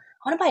like I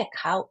want to buy a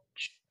couch.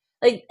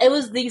 Like it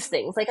was these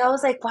things. Like I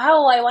was like,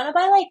 wow, I want to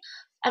buy like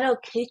I don't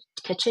know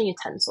kitchen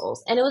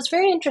utensils, and it was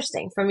very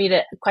interesting for me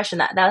to question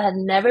that. That had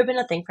never been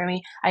a thing for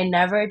me. I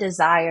never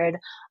desired,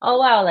 oh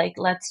wow, like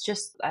let's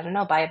just I don't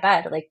know buy a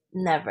bed. Like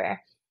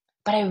never.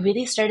 But I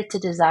really started to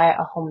desire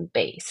a home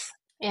base.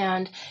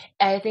 And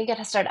I think it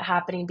has started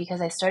happening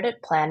because I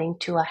started planning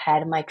too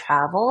ahead my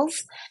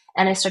travels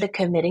and I started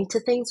committing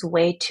to things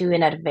way too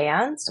in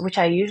advance, which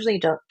I usually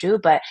don't do,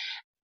 but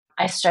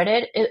I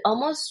started, it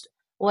almost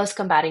was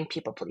combating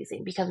people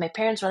pleasing because my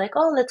parents were like,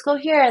 oh, let's go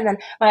here. And then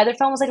my other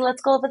friend was like,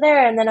 let's go over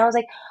there. And then I was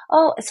like,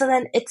 oh, so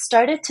then it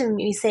started to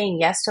me saying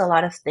yes to a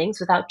lot of things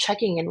without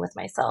checking in with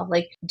myself.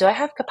 Like, do I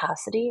have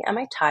capacity? Am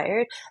I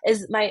tired?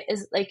 Is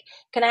like,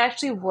 can I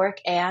actually work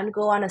and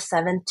go on a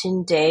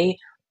 17-day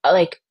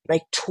like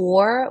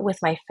tour with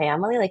my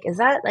family? Like, is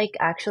that like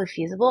actually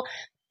feasible?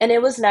 And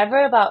it was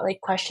never about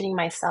like questioning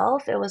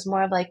myself. It was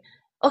more of like,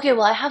 okay,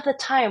 well, I have the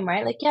time,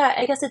 right? Like, yeah,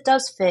 I guess it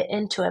does fit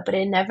into it, but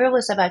it never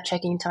was about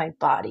checking into my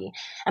body.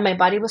 And my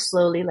body was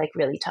slowly like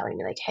really telling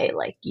me like, hey,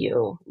 like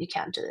you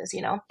can't do this,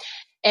 you know?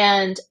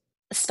 And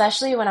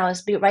especially when I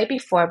was right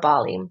before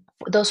Bali,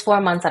 those 4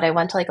 months that I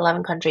went to like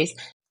 11 countries,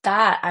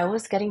 that I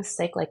was getting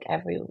sick like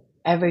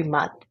every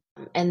month.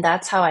 And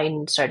that's how I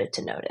started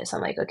to notice.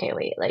 I'm like, okay,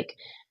 wait, like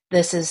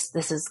this is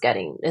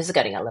getting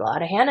a little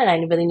out of hand and I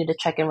really need to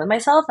check in with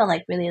myself and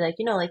like really like,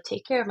 like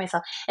take care of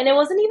myself. And it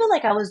wasn't even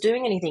like I was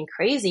doing anything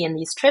crazy in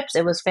these trips.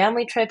 It was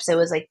family trips. It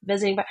was like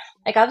visiting,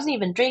 like I wasn't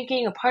even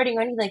drinking or partying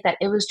or anything like that.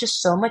 It was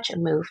just so much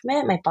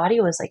movement. My body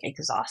was like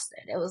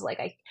exhausted. It was like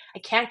I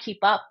can't keep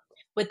up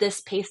with this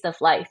pace of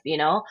life, you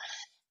know?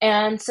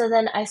 And so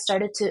then I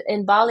started to,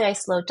 in Bali, I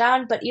slowed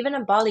down, but even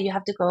in Bali, you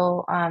have to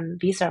go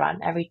visa run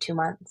every 2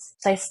 months.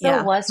 So I still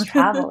Yeah. was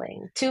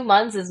traveling. 2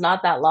 months is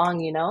not that long,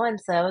 you know? And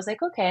so I was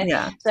like, okay.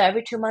 Yeah. So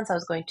every 2 months I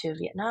was going to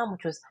Vietnam,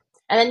 which was,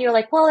 and then you're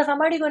like, well, if I'm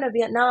already going to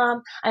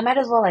Vietnam, I might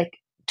as well like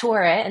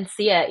tour it and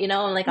see it, you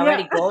know? And like I'm Yeah.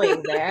 already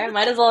going there.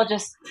 Might as well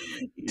just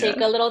Yeah.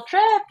 take a little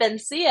trip and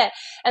see it.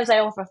 And so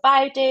I went for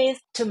 5 days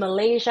to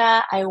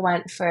Malaysia. I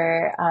went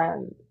for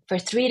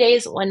 3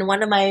 days when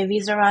one of my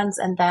visa runs,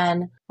 and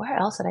then where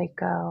else did I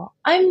go?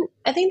 I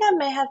think that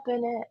may have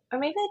been it, or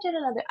maybe I did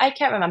another. I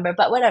can't remember,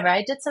 but whatever.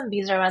 I did some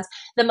visa runs.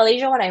 The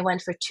Malaysia one I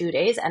went for 2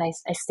 days, and I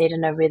stayed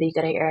in a really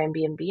good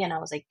Airbnb, and I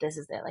was like, this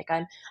is it. Like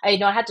I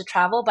know I had to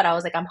travel, but I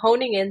was like, I'm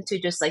honing into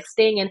just like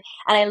staying in,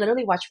 and I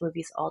literally watched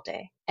movies all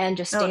day and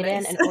just Oh, stayed in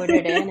nice. and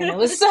ordered in, and it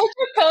was such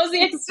a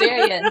cozy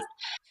experience.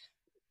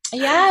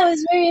 Yeah, it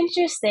was very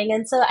interesting.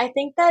 And so I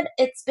think that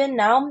it's been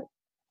now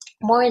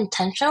more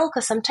intentional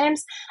because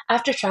sometimes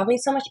after traveling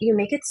so much, you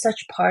make it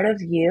such part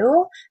of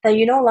you that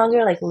you no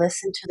longer like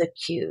listen to the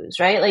cues,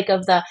 right? Like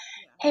of the,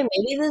 hey,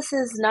 maybe this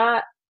is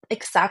not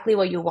exactly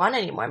what you want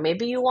anymore.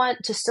 Maybe you want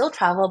to still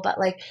travel, but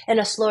like in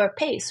a slower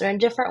pace or in a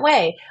different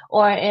way.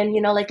 Or in,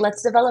 like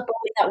let's develop a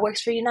way that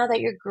works for you now that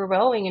you're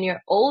growing and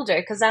you're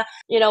older. Cause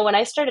now, when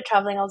I started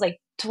traveling, I was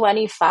like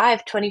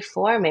 25,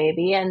 24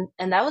 maybe. And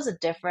that was a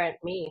different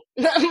me.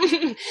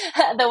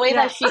 The way Yeah.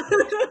 that she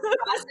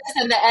process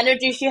and the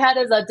energy she had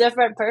as a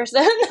different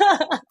person.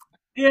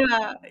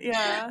 Yeah,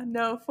 yeah,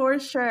 no, for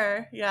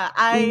sure. Yeah,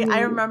 I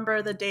Hmm.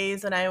 remember the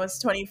days when I was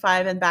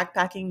 25 and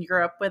backpacking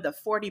Europe with a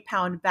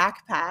 40-pound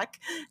backpack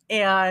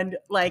and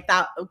like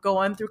that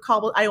going through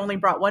cobble. I only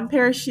brought one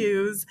pair of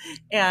shoes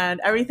and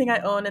everything I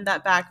own in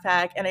that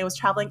backpack, and I was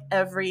traveling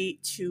every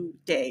 2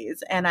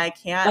 days. And I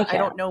Okay.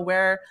 don't know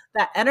where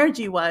that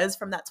energy was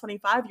from that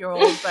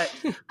 25-year-old, but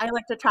I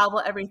like to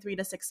travel every 3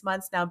 to 6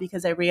 months now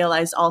because I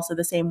realized also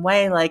the same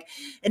way. Like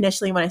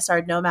initially when I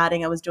started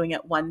nomading, I was doing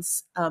it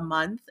once a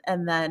month.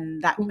 And then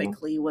that Hmm.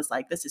 quickly was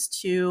like, this is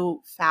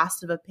too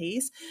fast of a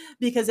pace.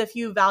 Because if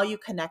you value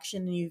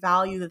connection and you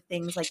value the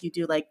things like you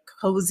do, like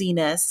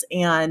coziness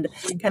and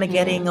kind of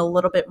getting a Hmm.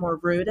 little bit more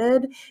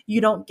rooted,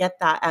 you don't get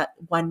that at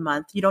 1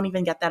 month. You don't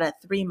even get that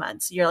at 3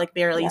 months. You're like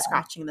barely Yeah.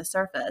 scratching the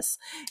surface.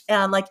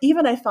 And like,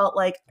 even I felt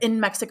like in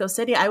Mexico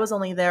City, I was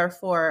only there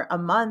for a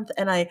month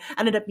and I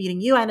ended up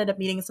meeting you. I ended up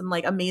meeting some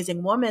like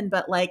amazing woman,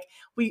 but like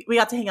we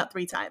got to hang out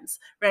 3 times,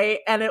 right?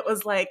 And it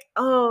was like,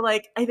 oh,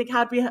 like I think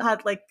had we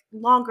had like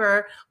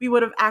longer, we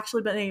would have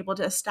actually been able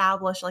to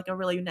establish like a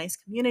really nice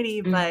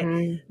community. But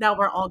Hmm. now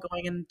we're all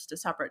going into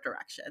separate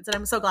directions. And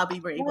I'm so glad we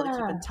were able to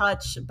keep in Yeah.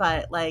 touch.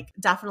 But like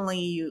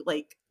definitely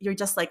you're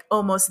just like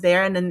almost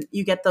there. And then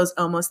you get those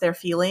almost there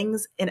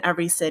feelings in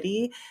every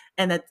city.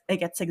 And it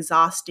gets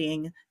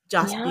exhausting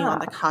just being on Yeah.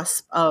 the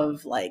cusp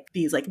of like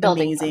these like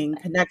Building amazing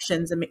something.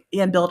 connections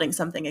and building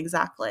something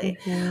exactly.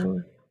 Hmm.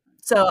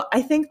 So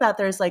I think that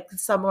there's like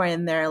somewhere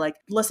in there, like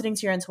listening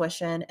to your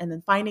intuition and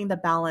then finding the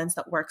balance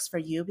that works for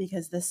you,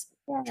 because this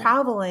Yeah.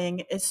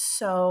 traveling is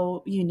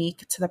so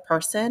unique to the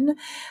person.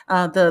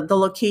 The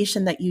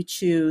location that you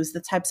choose,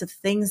 the types of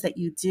things that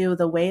you do,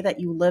 the way that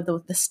you live,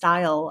 the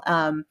style.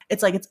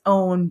 It's like its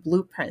own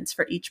blueprints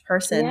for each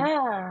person,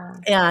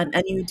 Yeah.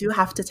 and you do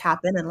have to tap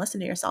in and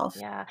listen to yourself.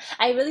 Yeah.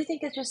 I really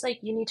think it's just like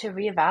you need to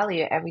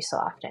reevaluate every so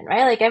often,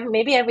 right? Like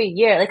maybe every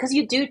year, like because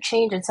you do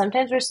change, and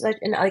sometimes we're such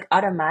in like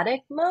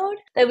automatic mode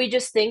that we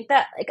just think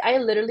that like I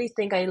literally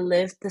think I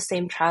lived the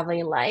same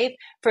traveling life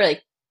for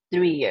like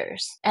 3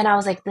 years. And I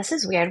was like, this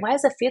is weird. Why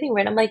is it feeling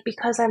weird? I'm like,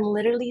 because I'm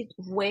literally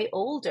way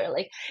older.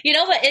 Like,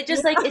 but it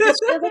just like, it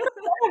just feels like,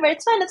 "Oh, whatever,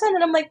 it's fine, it's fine."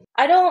 And I'm like,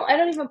 I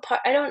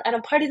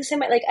don't party the same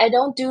way. Like, I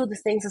don't do the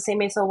things the same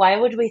way. So why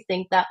would we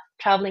think that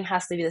traveling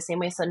has to be the same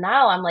way? So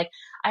now I'm like,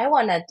 I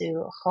want to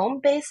do home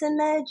base in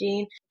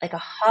Medellin, like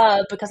a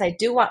hub, because I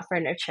do want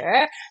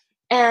furniture,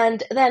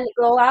 and then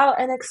go out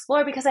and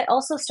explore, because I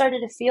also started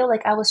to feel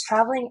like I was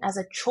traveling as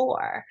a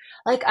chore.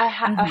 Like I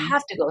Hmm.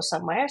 have to go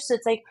somewhere. So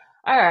it's like,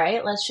 all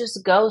right, let's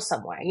just go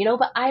somewhere,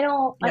 but I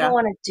don't Yeah.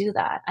 want to do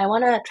that. I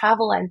want to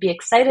travel and be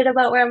excited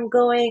about where I'm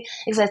going,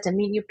 excited to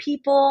meet new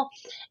people,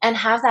 and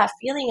have that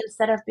feeling,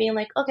 instead of being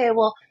like, okay,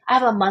 well, I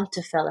have a month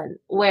to fill in.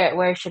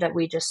 Where should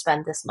we just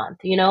spend this month?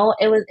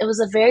 It was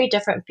a very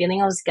different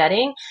feeling I was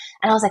getting,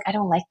 and I was like, I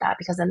don't like that,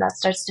 because then that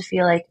starts to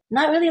feel like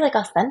not really like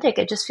authentic.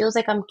 It just feels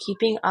like I'm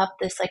keeping up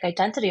this like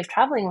identity of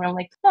traveling, where I'm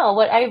like, no,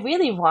 what I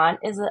really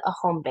want is a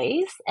home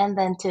base, and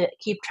then to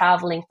keep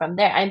traveling from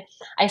there.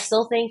 I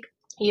still think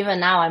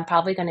even now I'm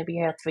probably going to be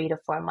here 3 to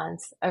 4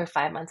 months or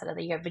 5 months out of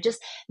the year. But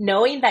just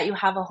knowing that you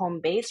have a home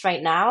base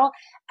right now,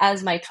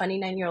 as my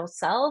 29-year-old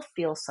self,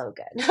 feels so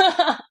good.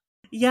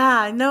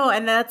 Yeah, no,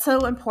 and that's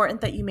so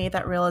important that you made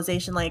that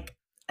realization. Like,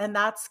 and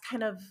that's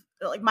kind of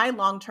like my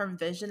long-term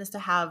vision is to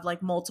have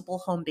like multiple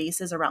home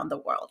bases around the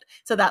world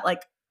so that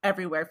like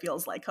everywhere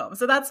feels like home.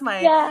 So that's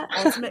my Yeah.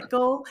 ultimate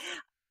goal.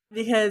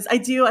 Because I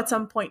do at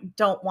some point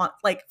don't want,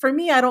 like, for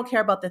me, I don't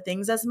care about the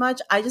things as much.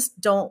 I just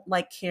don't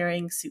like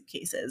carrying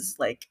suitcases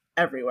like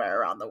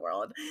everywhere around the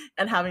world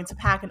and having to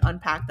pack and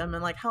unpack them.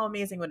 And like, how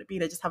amazing would it be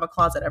to just have a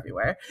closet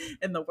everywhere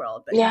in the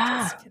world that you Yeah.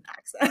 just can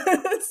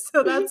access?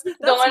 So Don't that's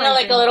want to my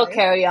like a dream little life.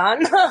 carry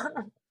on.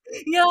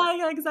 Yeah,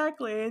 yeah,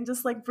 exactly. And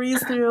just like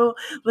breeze through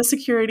the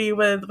security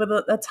with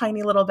a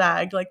tiny little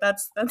bag. Like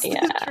that's the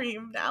Yeah,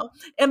 dream now.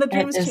 And the it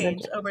dreams is a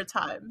change dream. over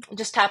time.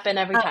 Just tap in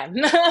every time.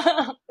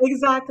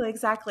 Exactly,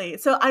 exactly.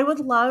 So I would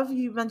love,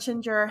 you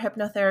mentioned your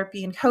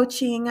hypnotherapy and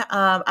coaching.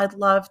 I'd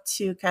love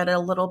to get a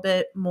little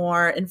bit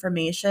more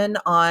information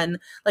on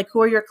like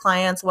who are your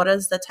clients? What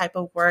is the type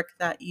of work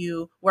that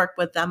you work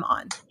with them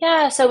on?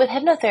 Yeah, so with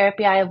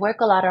hypnotherapy, I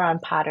work a lot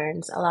around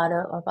patterns, a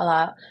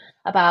lot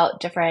about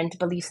different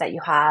beliefs that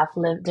you have,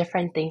 live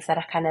different things that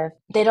are kind of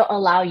they don't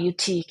allow you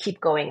to keep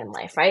going in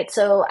life, right?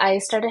 So I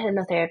started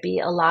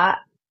hypnotherapy a lot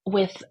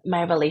with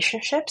my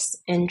relationships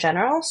in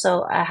general.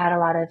 So I had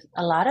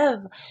a lot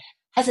of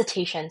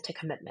hesitation to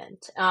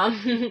commitment.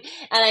 And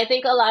I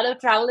think a lot of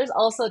travelers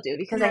also do,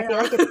 because I Yeah, feel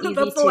like it's yeah. easy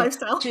That's the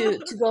lifestyle. to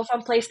go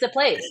from place to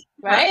place,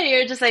 Yeah, right?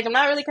 You're just like, I'm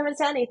not really committed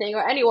to anything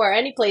or anywhere,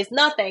 any place,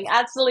 nothing,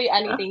 absolutely yeah,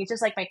 anything. It's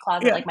just like my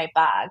closet, yeah. like my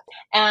bag.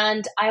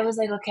 And I was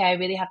like, okay, I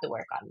really have to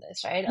work on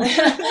this, right?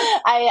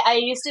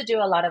 I used to do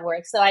a lot of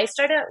work. So I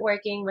started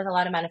working with a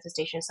lot of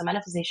manifestation. So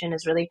manifestation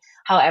is really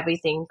how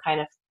everything kind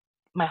of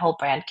my whole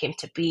brand came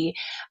to be.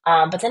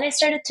 But then I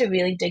started to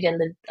really dig in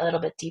a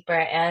little bit deeper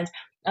and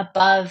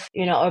above,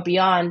 or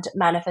beyond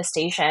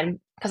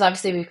manifestation. Because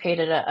obviously we've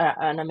created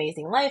an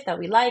amazing life that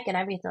we like and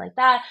everything like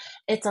that.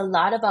 It's a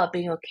lot about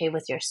being okay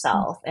with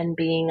yourself and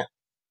being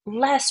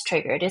less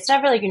triggered. It's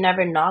never like you're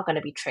never not going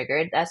to be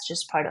triggered. That's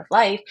just part of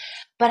life.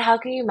 But how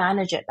can you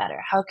manage it better?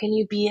 How can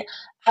you get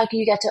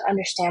to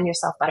understand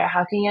yourself better?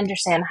 How can you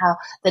understand how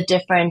the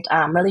different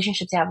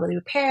relationships you have with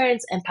your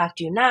parents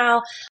impact you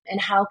now? And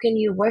how can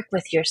you work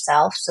with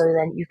yourself so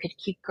then you could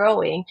keep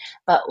growing,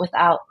 but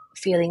without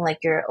feeling like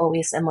you're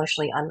always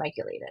emotionally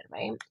unregulated,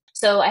 right?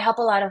 So I help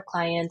a lot of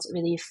clients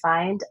really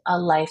find a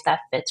life that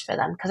fits for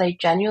them, because I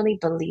genuinely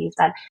believe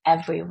that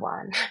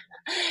everyone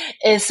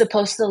is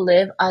supposed to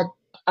live a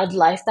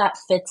life that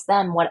fits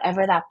them,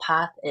 whatever that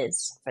path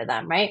is for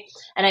them, right?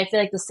 And I feel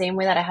like the same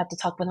way that I had to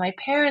talk with my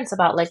parents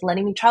about like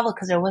letting me travel,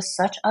 because there was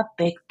such a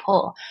big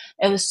pull.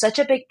 It was such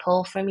a big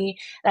pull for me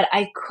that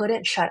I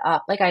couldn't shut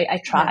up. Like I Yeah.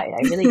 tried,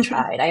 I really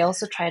tried. I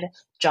also tried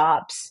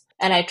jobs,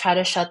 and I try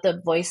to shut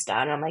the voice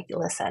down. I'm like,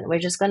 listen, we're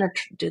just gonna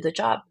do the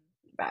job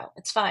route.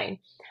 It's fine.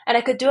 And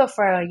I could do it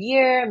for a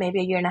year, maybe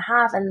a year and a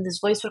half, and this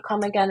voice would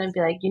come again and be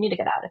like, you need to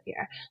get out of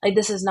here. Like,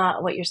 this is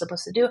not what you're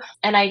supposed to do.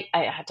 And I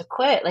had to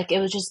quit. Like,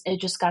 it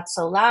just got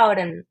so loud.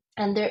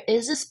 And there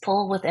is this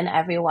pull within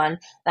everyone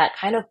that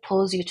kind of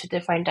pulls you to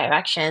different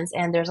directions.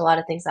 And there's a lot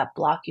of things that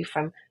block you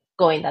from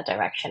going that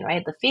direction,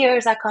 right? The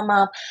fears that come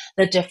up,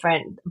 the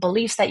different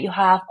beliefs that you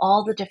have,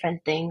 all the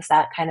different things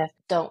that kind of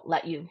don't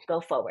let you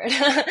go forward.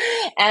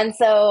 And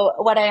so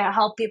what I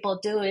help people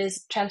do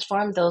is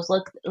transform those,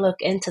 look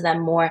into them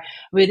more,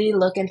 really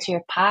look into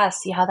your past,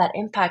 see how that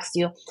impacts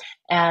you,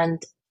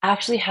 and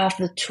actually have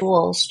the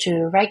tools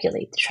to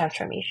regulate the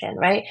transformation,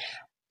 right?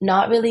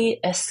 Not really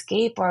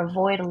escape or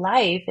avoid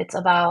life. It's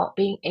about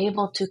being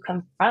able to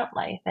confront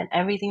life and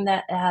everything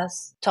that it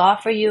has to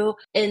offer you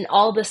in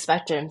all the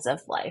spectrums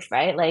of life,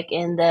 right? Like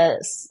in the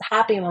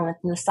happy moments,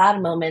 in the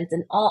sad moments,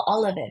 and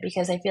all of it.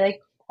 Because I feel like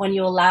when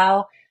you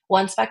allow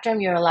one spectrum,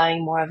 you're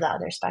allowing more of the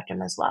other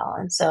spectrum as well.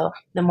 And so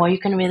the more you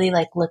can really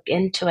like look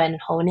into it and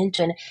hone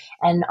into it,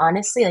 and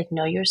honestly like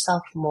know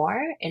yourself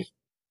more in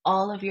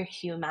all of your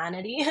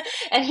humanity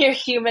and your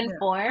human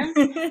form,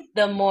 Yeah.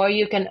 the more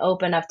you can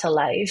open up to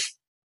life.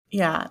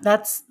 Yeah,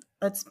 that's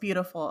That's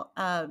beautiful.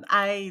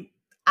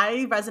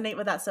 I resonate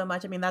with that so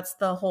much. I mean, that's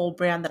the whole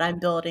brand that I'm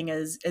building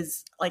is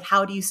like,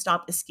 how do you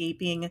stop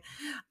escaping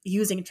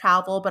using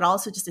travel, but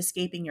also just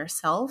escaping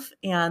yourself,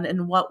 and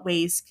in what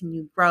ways can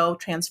you grow,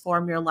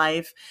 transform your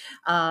life.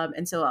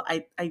 And so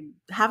I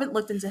haven't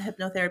looked into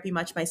hypnotherapy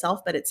much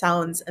myself, but it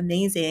sounds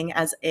amazing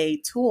as a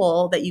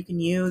tool that you can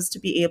use to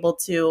be able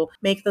to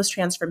make those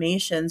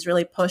transformations,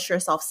 really push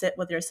yourself, sit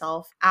with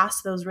yourself,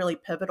 ask those really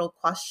pivotal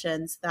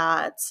questions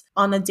that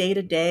on a day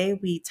to day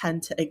we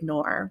tend to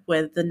ignore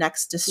with the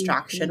next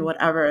distraction, Mhm.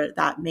 whatever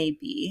that may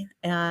be.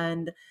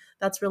 And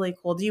that's really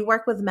cool. Do you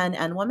work with men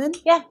and women?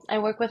 Yeah, I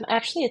work with,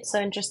 actually, it's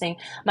so interesting.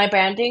 My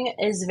branding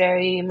is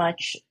very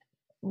much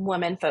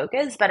women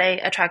focused, but I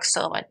attract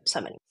so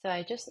many. So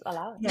I just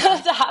allow it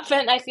Yeah. to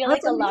happen. I feel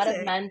like That's a lot of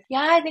amazing. men,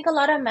 yeah, I think a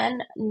lot of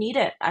men need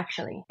it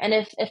actually. And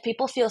if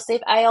people feel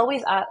safe, I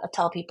always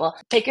tell people,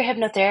 pick your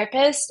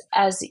hypnotherapist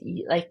as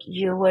like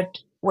you would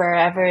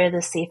wherever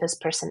the safest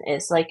person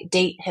is. Like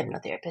date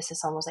hypnotherapist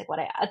is almost like what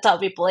I tell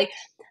people. Like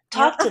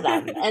Yeah. talk to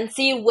them and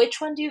see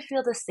which one do you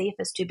feel the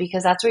safest to,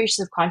 because that's where your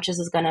subconscious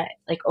is gonna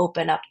like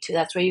open up to.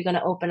 That's where you're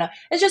gonna open up.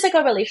 It's just like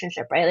a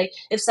relationship, right? Like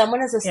if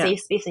someone is a Yeah.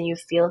 safe space and you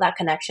feel that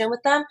connection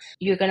with them,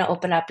 you're gonna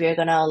open up, you're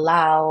gonna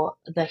allow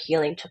the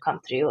healing to come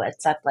through.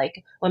 Except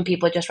like when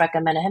people just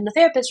recommend a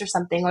hypnotherapist or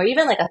something, or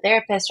even like a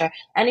therapist or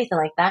anything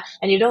like that,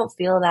 and you don't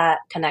feel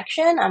that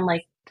connection, I'm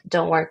like,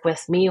 don't work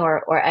with me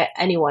or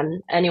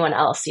anyone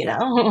else, you Yeah.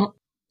 know?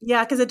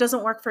 Yeah, because it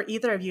doesn't work for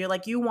either of you.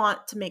 Like, you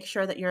want to make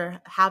sure that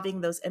you're having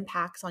those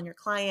impacts on your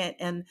client,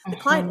 and the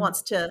client Hmm.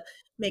 wants to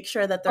make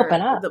sure that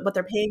Open up. what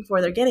they're paying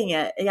for, they're getting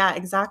it. Yeah,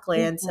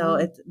 exactly. And so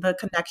Hmm. the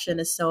connection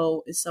is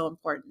so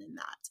important in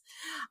that.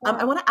 I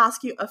Yeah. want to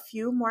ask you a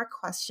few more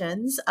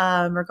questions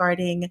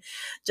regarding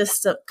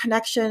just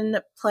connection,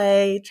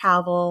 play,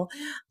 travel.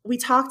 We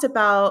talked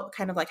about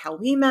kind of like how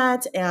we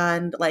met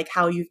and like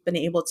how you've been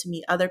able to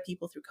meet other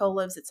people through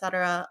co-lives, et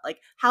cetera. Like,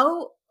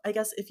 how, I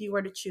guess, if you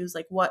were to choose,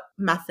 like, what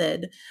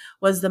method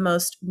was the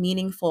most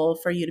meaningful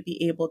for you to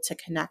be able to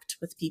connect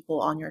with people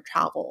on your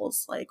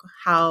travels? Like,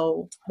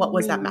 what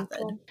was that method?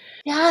 Meaningful.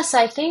 Yes,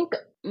 I think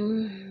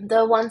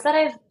the ones that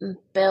I've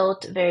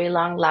built very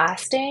long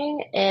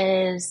lasting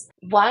is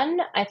one,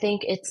 I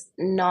think it's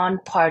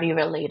non-party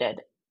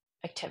related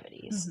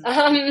activities.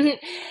 Hmm.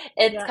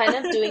 It's Yeah. kind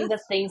of doing the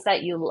things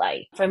that you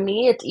like. For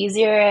me, it's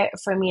easier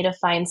for me to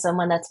find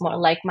someone that's more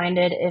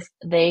like-minded if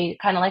they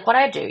kind of like what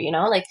I do, you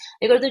know? Like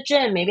they go to the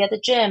gym, maybe at the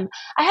gym.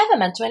 I haven't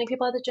met too many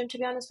people at the gym, to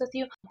be honest with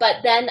you. But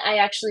then I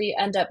actually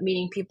end up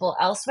meeting people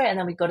elsewhere and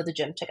then we go to the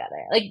gym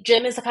together. Like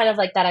gym is kind of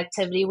like that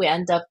activity we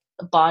end up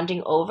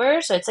bonding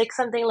over. So it's like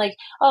something like,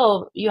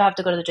 oh, you have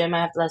to go to the gym.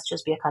 Let's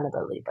just be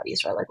accountability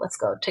buddies, right? Like, let's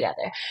go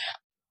together.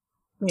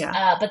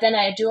 Yeah. But then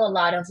I do a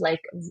lot of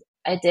like,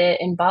 I did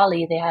in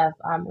Bali, they have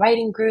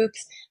writing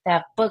groups, they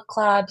have book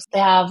clubs, they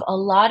have a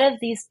lot of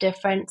these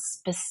different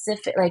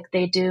specific, like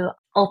they do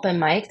open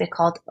mic, they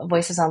call it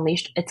Voices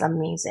Unleashed. It's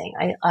amazing.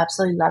 I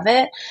absolutely love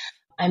it.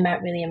 I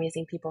met really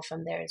amazing people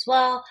from there as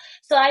well.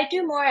 So I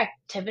do more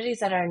activities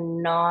that are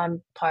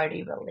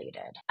non-party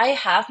related. I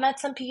have met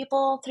some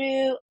people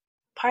through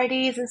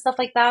parties and stuff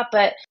like that,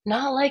 but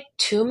not like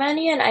too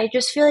many. And I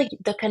just feel like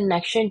the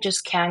connection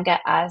just can't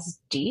get as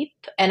deep.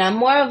 And I'm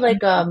more of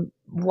like a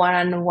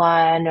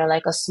one-on-one or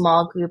like a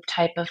small group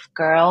type of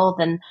girl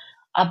than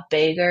a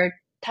bigger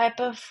type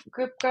of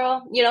group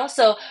girl, you know?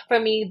 So for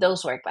me,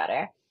 those work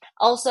better.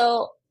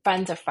 Also,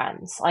 friends of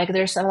friends. Like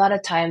there's a lot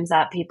of times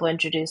that people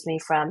introduce me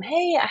from,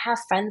 hey, I have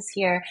friends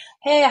here.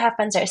 Hey, I have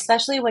friends there.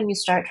 Especially when you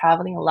start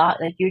traveling a lot,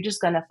 like you're just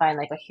gonna find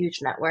like a huge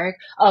network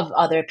of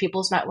other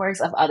people's networks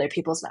of other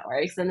people's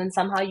networks. And then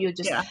somehow you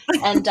just Yeah.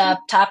 end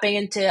up tapping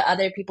into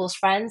other people's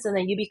friends and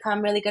then you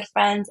become really good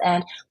friends.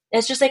 And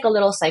it's just like a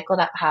little cycle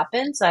that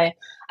happens. I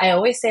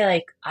always say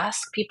like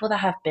ask people that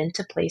have been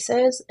to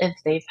places if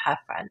they've had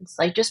friends.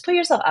 Like just put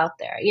yourself out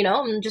there, you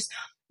know, and just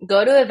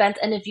go to events,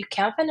 and if you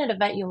can't find an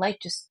event you like,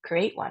 just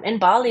create one. In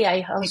Bali, I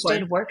Make one. hosted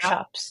Yeah.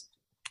 workshops.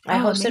 I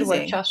Oh, hosted amazing.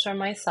 workshops for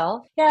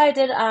myself. Yeah, I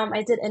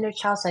did inner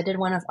child. So I did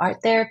one of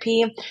art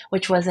therapy,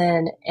 which was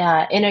an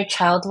inner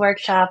child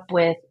workshop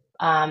with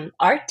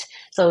art.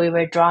 So we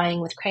were drawing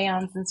with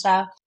crayons and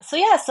stuff. So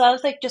yeah, so I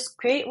was like, just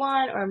create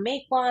one or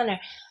make one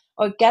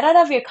or get out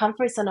of your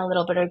comfort zone a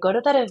little bit or go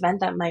to that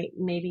event that might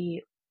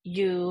maybe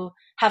you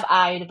have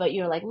eyed, but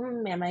you're like, is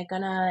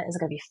it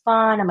gonna be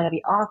fun? Am I gonna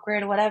be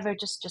awkward? Whatever.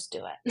 Just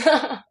do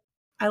it.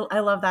 I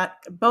love that.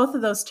 Both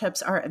of those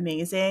tips are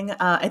amazing.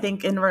 I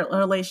think in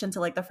relation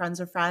to like the friends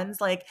of friends,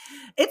 like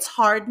it's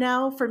hard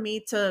now for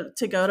me to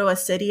go to a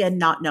city and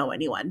not know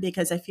anyone,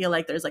 because I feel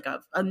like there's like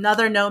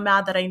another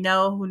nomad that I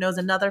know who knows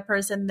another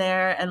person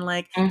there, and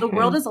like the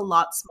world Hmm. is a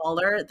lot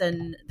smaller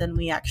than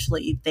we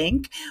actually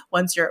think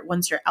once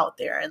you're out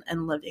there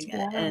and living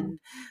it. Yeah. And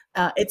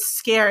it's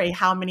scary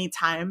how many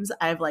times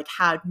I've like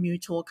had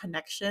mutual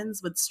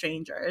connections with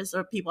strangers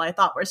or people I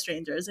thought were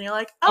strangers, and you're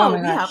like, Oh oh,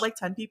 my we have gosh. like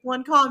 10 people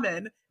in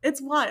common.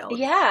 It's wild.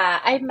 Yeah,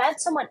 I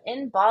met someone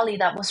in Bali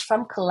that was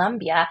from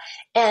Colombia,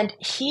 and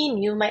he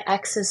knew my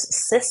ex's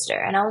sister,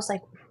 and I was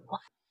like,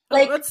 what? Oh,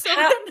 Like, that's so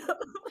how random.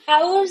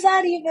 how is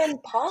that even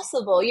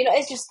possible?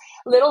 It's just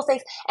little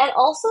things. And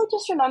also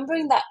just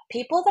remembering that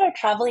people that are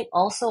traveling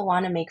also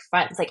want to make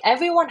friends. Like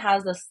everyone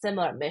has a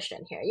similar mission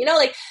here.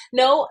 Like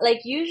no, like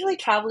usually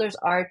travelers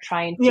are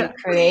trying to Yeah.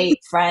 create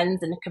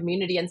friends and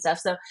community and stuff.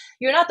 So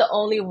you're not the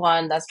only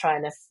one that's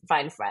trying to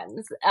find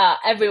friends.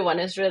 Everyone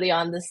is really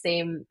on the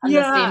same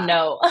Yeah.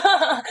 note.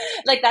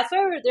 Like that's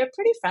where they're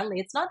pretty friendly.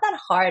 It's not that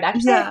hard.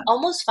 Actually, I Yeah.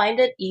 almost find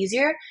it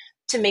easier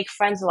to make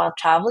friends while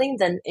traveling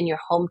than in your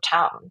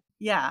hometown.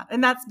 Yeah.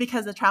 And that's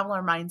because the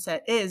traveler mindset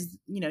is,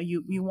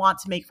 you want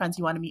to make friends,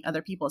 you want to meet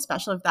other people,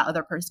 especially if that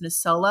other person is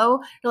solo.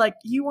 You're like,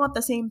 you want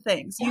the same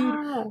things.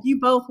 Yeah. You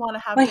both want to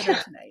have Like, dinner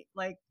tonight.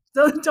 Like,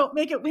 don't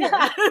make it weird.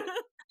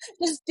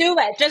 just do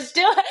it. Just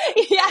do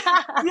it.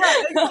 Yeah. Yeah,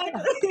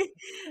 exactly.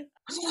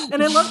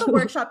 And I love the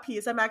workshop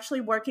piece. I'm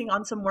actually working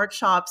on some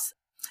workshops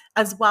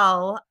as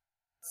well.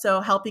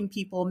 So helping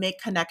people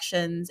make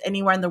connections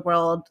anywhere in the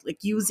world, like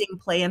using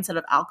play instead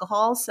of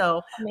alcohol.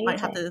 So might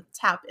have Amazing. to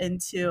tap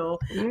into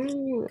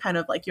Mm. kind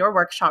of like your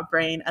workshop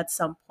brain at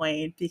some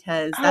point,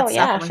 because Oh that's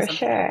yeah, definitely for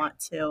something I sure. want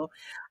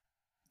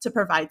to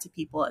provide to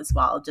people as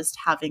well, just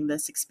having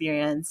this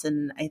experience.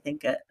 And I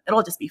think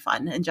it'll just be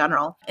fun in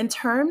general. In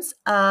terms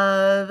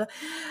of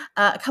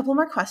a couple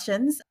more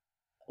questions,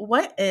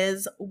 what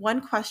is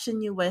one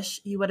question you wish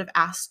you would have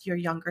asked your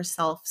younger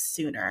self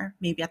sooner,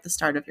 maybe at the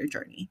start of your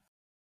journey?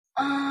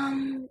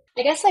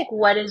 I guess like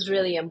what is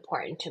really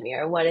important to me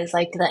or what is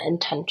like the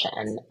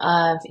intention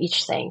of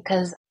each thing?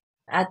 Because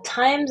at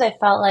times I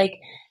felt like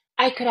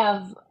I could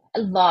have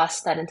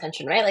lost that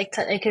intention, right? Like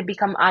it could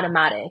become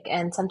automatic.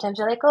 And sometimes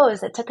you're like, oh,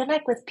 is it to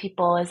connect with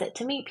people? Is it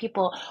to meet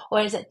people?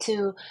 Or is it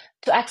to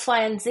X,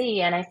 Y, and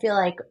Z? And I feel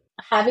like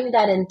having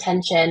that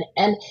intention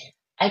and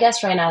I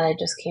guess right now that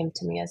just came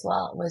to me as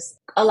well was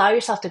allow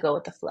yourself to go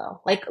with the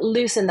flow. Like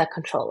loosen the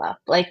control up.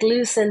 Like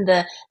loosen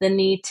the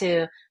need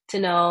to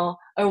know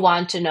or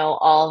want to know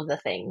all of the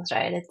things,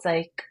 right? It's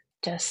like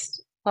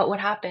just what would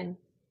happen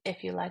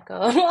if you let go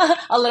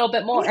a little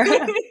bit more.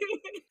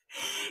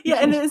 Yeah,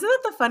 and isn't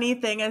it the funny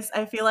thing is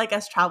I feel like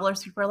as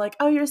travelers, people are like,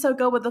 "Oh, you're so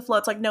go with the flow."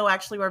 It's like, no,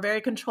 actually, we're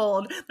very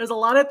controlled. There's a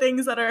lot of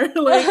things that are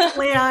like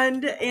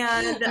planned,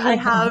 and I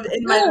have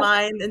in my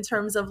mind in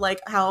terms of like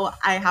how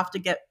I have to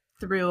get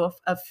through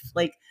of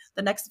like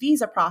the next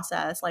visa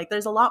process. Like,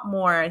 there's a lot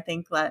more I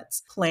think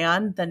that's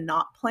planned than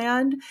not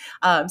planned.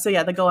 So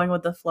yeah, the going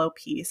with the flow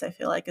piece I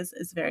feel like is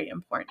very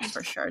important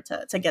for sure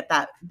to get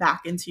that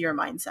back into your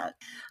mindset.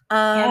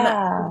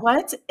 Yeah.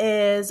 What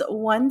is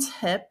one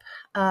tip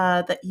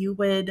that you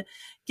would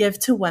give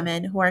to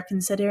women who are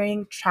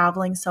considering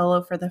traveling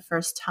solo for the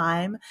first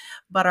time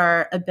but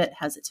are a bit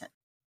hesitant?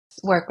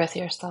 Work with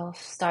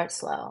yourself. Start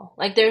slow.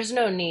 Like there's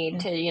no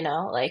need Yeah.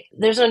 to, like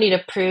there's no need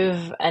to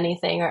prove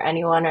anything or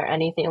anyone or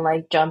anything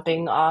like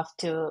jumping off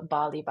to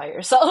Bali by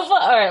yourself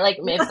or like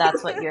if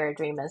that's what your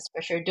dream is,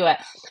 for sure do it.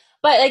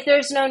 But like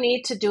there's no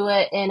need to do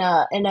it in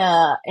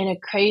a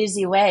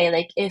crazy way.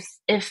 Like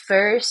if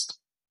first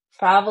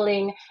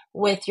traveling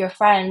with your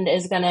friend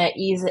is gonna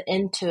ease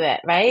into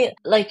it, right?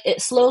 Like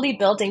it slowly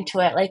building to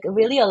it, like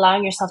really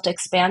allowing yourself to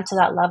expand to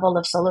that level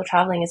of solo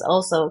traveling is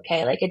also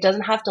okay. Like it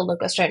doesn't have to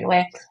look a certain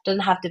way,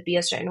 doesn't have to be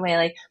a certain way.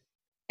 Like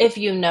if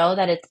you know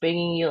that it's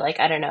bringing you like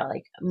I don't know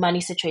like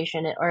money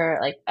situation or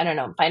like I don't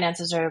know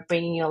finances are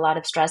bringing you a lot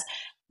of stress,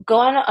 go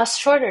on a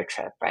shorter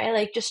trip, right?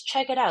 Like just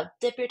check it out,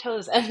 dip your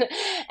toes and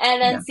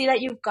then Yeah. see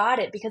that you've got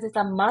it because it's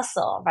a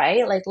muscle,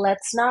 right? Like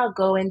let's not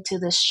go into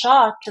this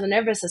shock to the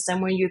nervous system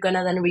where you're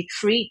gonna then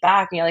retreat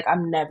back and you're like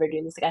I'm never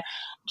doing this again.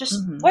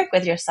 Just Hmm. work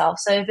with yourself.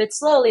 So if it's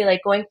slowly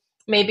like going,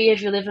 maybe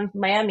if you live in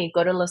Miami,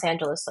 go to Los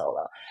Angeles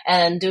solo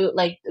and do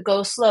like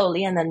go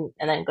slowly and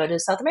then go to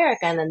South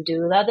America and then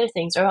do the other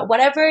things or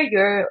whatever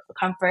your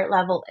comfort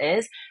level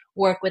is.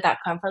 Work with that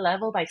comfort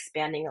level by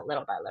expanding it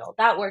little by little.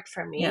 That worked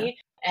for Yeah. me,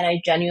 and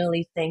I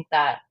genuinely think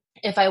that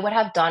if I would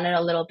have done it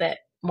a little bit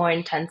more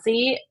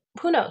intensely,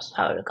 who knows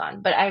how it would have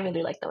gone. But I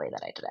really like the way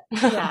that I did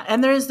it. Yeah,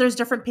 and there's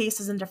different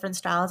paces and different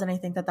styles, and I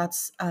think that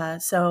that's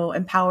so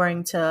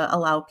empowering to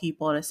allow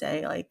people to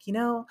say like,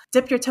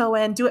 dip your toe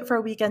in, do it for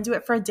a weekend, do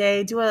it for a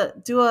day, do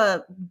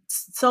a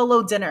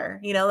solo dinner,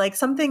 like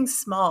something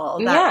small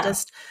that Yeah,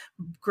 just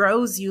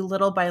grows you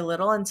little by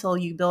little until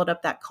you build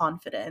up that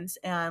confidence.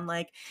 And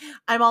like,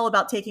 I'm all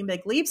about taking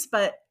big leaps,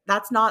 but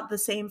that's not the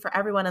same for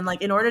everyone. And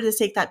like, in order to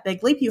take that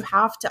big leap, you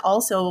have to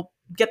also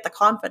get the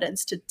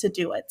confidence to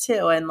do it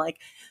too. And like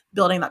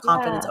building that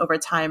confidence yeah. over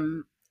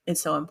time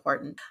is so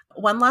important.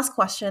 One last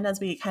question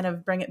as we kind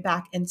of bring it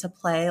back into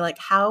play, like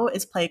how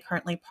is play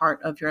currently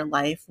part of your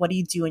life? What do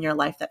you do in your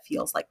life that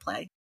feels like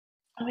play?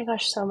 Oh my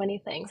gosh, so many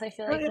things. I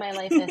feel Oh, like my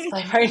life yeah. is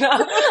play right now.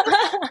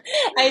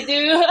 I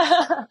do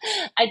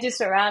I do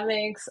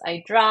ceramics,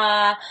 I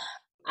draw.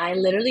 I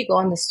literally go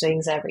on the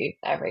swings every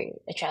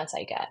chance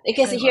I get.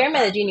 Because I here love in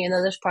that. Medellin,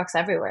 there's parks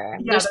everywhere.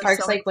 Yeah, There's there's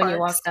parks so many like when you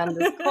walk parks. down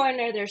this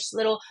corner, there's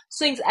little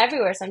swings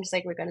everywhere. So I'm just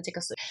like, we're gonna take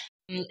a swing.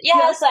 Yeah,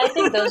 Yeah. so I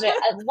think those are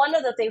one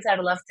of the things I'd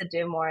love to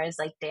do more is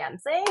like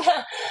dancing.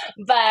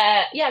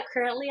 But yeah,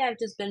 currently I've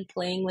just been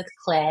playing with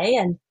clay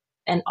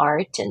and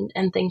art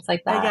and things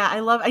like that. Yeah,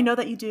 I know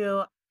that you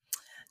do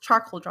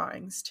charcoal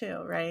drawings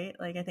too, right?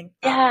 Like I think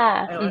that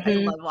Yeah. I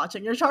love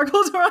watching your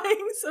charcoal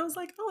drawings. So I was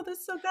like, oh,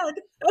 that's so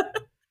good.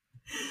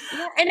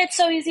 Yeah, and it's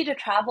so easy to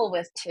travel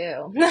with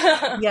too.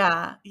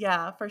 Yeah,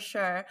 yeah, for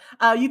sure.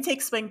 You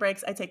take swing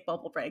breaks, I take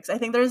bubble breaks. I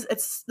think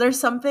there's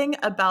something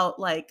about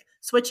like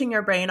switching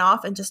your brain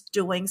off and just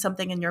doing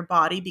something in your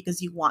body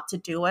because you want to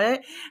do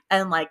it,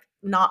 and like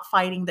not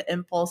fighting the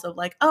impulse of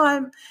like, oh,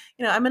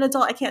 I'm an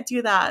adult, I can't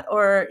do that,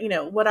 or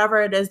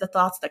whatever it is, the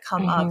thoughts that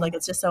come up. Hmm. Like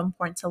it's just so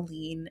important to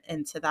lean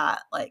into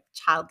that like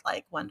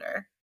childlike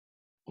wonder.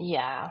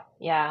 Yeah,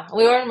 yeah.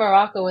 We were in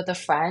Morocco with a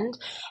friend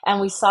and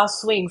we saw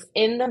swings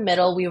in the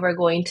middle. We were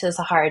going to the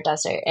Sahara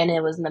Desert and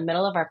it was in the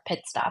middle of our pit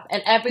stop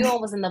and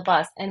everyone was in the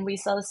bus and we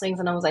saw the swings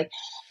and I was like,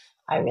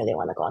 I really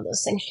want to go on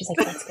those swings. She's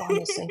like, let's go on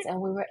those swings. And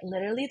we were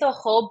literally the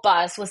whole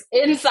bus was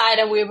inside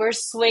and we were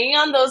swinging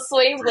on those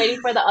swings,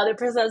 waiting for the other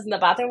person that was in the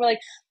bathroom. We're like,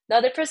 the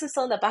other person's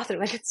still in the bathroom,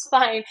 like it's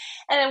fine.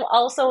 And then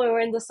also when we were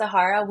in the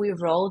Sahara, we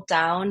rolled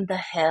down the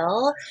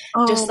hill,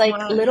 just Oh like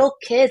my. little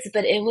kids,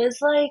 but it was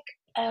like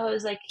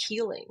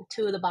healing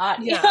to the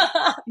body. Yeah.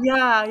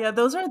 Yeah, yeah,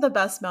 those are the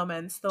best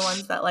moments, the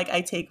ones that, like,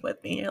 I take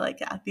with me. You're like,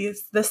 "Yeah,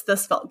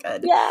 this felt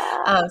good."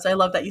 Yeah. So I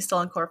love that you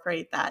still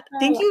incorporate that. I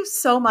Thank love. you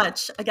so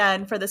much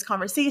again for this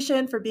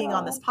conversation, for being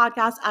on this Oh,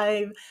 podcast.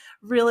 I've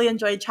really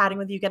enjoyed chatting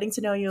with you, getting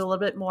to know you a little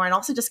bit more, and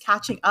also just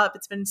catching up.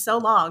 It's been so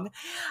long.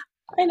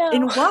 I know.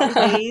 In what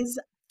ways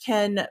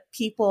can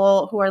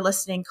people who are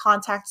listening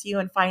contact you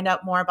and find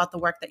out more about the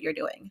work that you're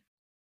doing?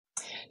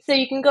 So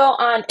you can go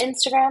on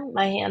Instagram.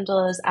 My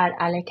handle is at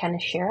Ale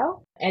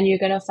Kanashiro, and you're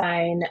gonna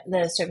find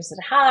the services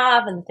I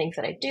have and the things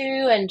that I do,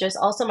 and just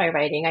also my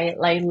writing. I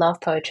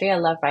love poetry. I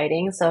love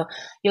writing, so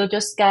you'll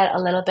just get a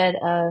little bit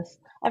of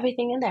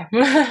everything in there.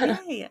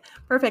 Yay.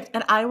 Perfect.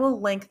 And I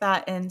will link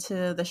that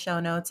into the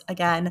show notes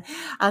again.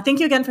 Thank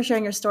you again for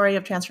sharing your story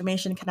of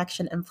transformation,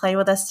 connection, and play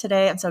with us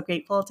today. I'm so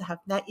grateful to have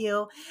met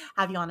you,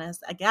 have you on as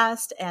a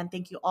guest. And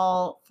thank you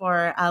all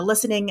for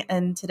listening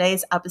in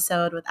today's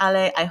episode with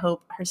Ale. I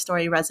hope her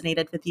story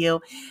resonated with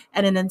you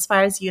and it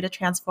inspires you to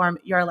transform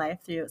your life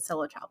through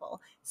solo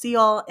travel. See you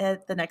all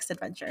at the next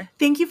adventure.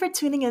 Thank you for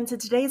tuning in to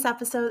today's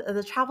episode of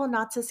the Travel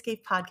Not to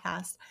Escape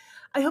podcast.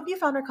 I hope you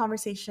found our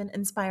conversation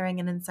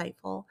inspiring and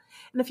insightful.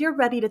 And if you're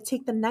ready to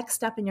take the next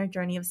step in your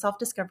journey of self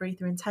discovery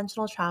through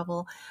intentional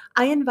travel,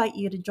 I invite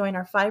you to join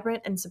our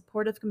vibrant and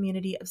supportive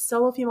community of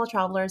solo female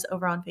travelers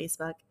over on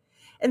Facebook.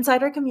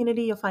 Inside our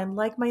community, you'll find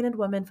like minded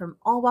women from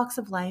all walks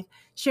of life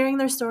sharing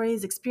their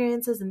stories,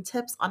 experiences, and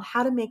tips on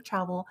how to make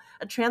travel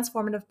a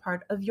transformative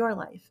part of your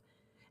life.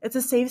 It's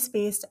a safe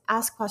space to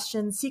ask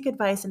questions, seek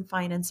advice, and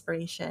find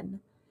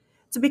inspiration.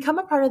 To become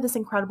a part of this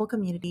incredible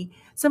community,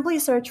 simply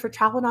search for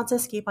Travel Not to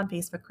Escape on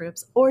Facebook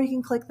groups, or you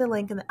can click the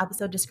link in the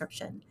episode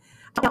description.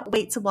 I can't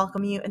wait to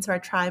welcome you into our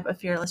tribe of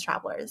fearless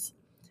travelers.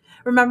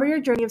 Remember, your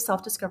journey of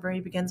self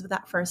discovery begins with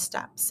that first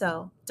step.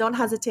 So don't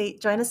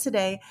hesitate, join us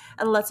today,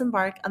 and let's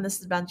embark on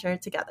this adventure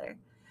together.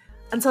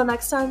 Until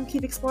next time,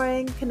 keep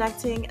exploring,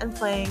 connecting, and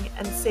playing,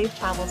 and safe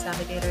travels,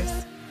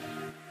 navigators.